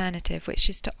one alternative, which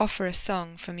is to offer a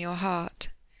song from your heart.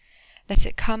 Let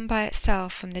it come by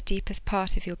itself from the deepest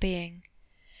part of your being.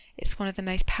 It's one of the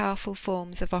most powerful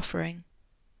forms of offering.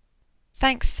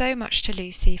 Thanks so much to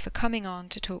Lucy for coming on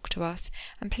to talk to us,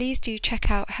 and please do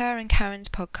check out her and Karen's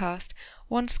podcast,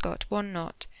 One Scot, One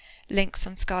Not, links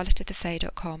on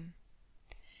scarletofthefae.com.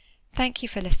 Thank you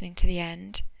for listening to the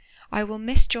end. I will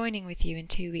miss joining with you in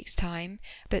 2 weeks' time,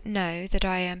 but know that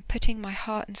I am putting my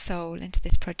heart and soul into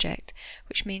this project,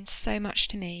 which means so much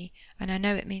to me, and I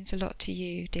know it means a lot to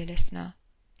you, dear listener.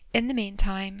 In the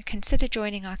meantime, consider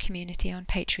joining our community on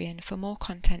Patreon for more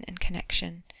content and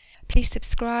connection. Please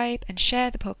subscribe and share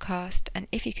the podcast, and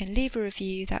if you can leave a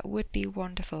review, that would be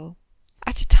wonderful.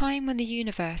 At a time when the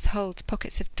universe holds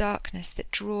pockets of darkness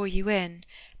that draw you in,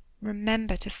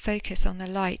 remember to focus on the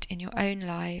light in your own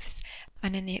lives,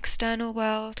 and in the external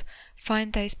world,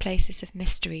 find those places of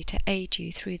mystery to aid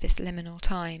you through this liminal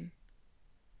time.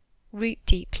 Root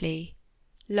deeply,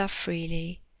 love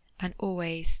freely, and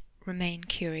always remain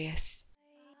curious.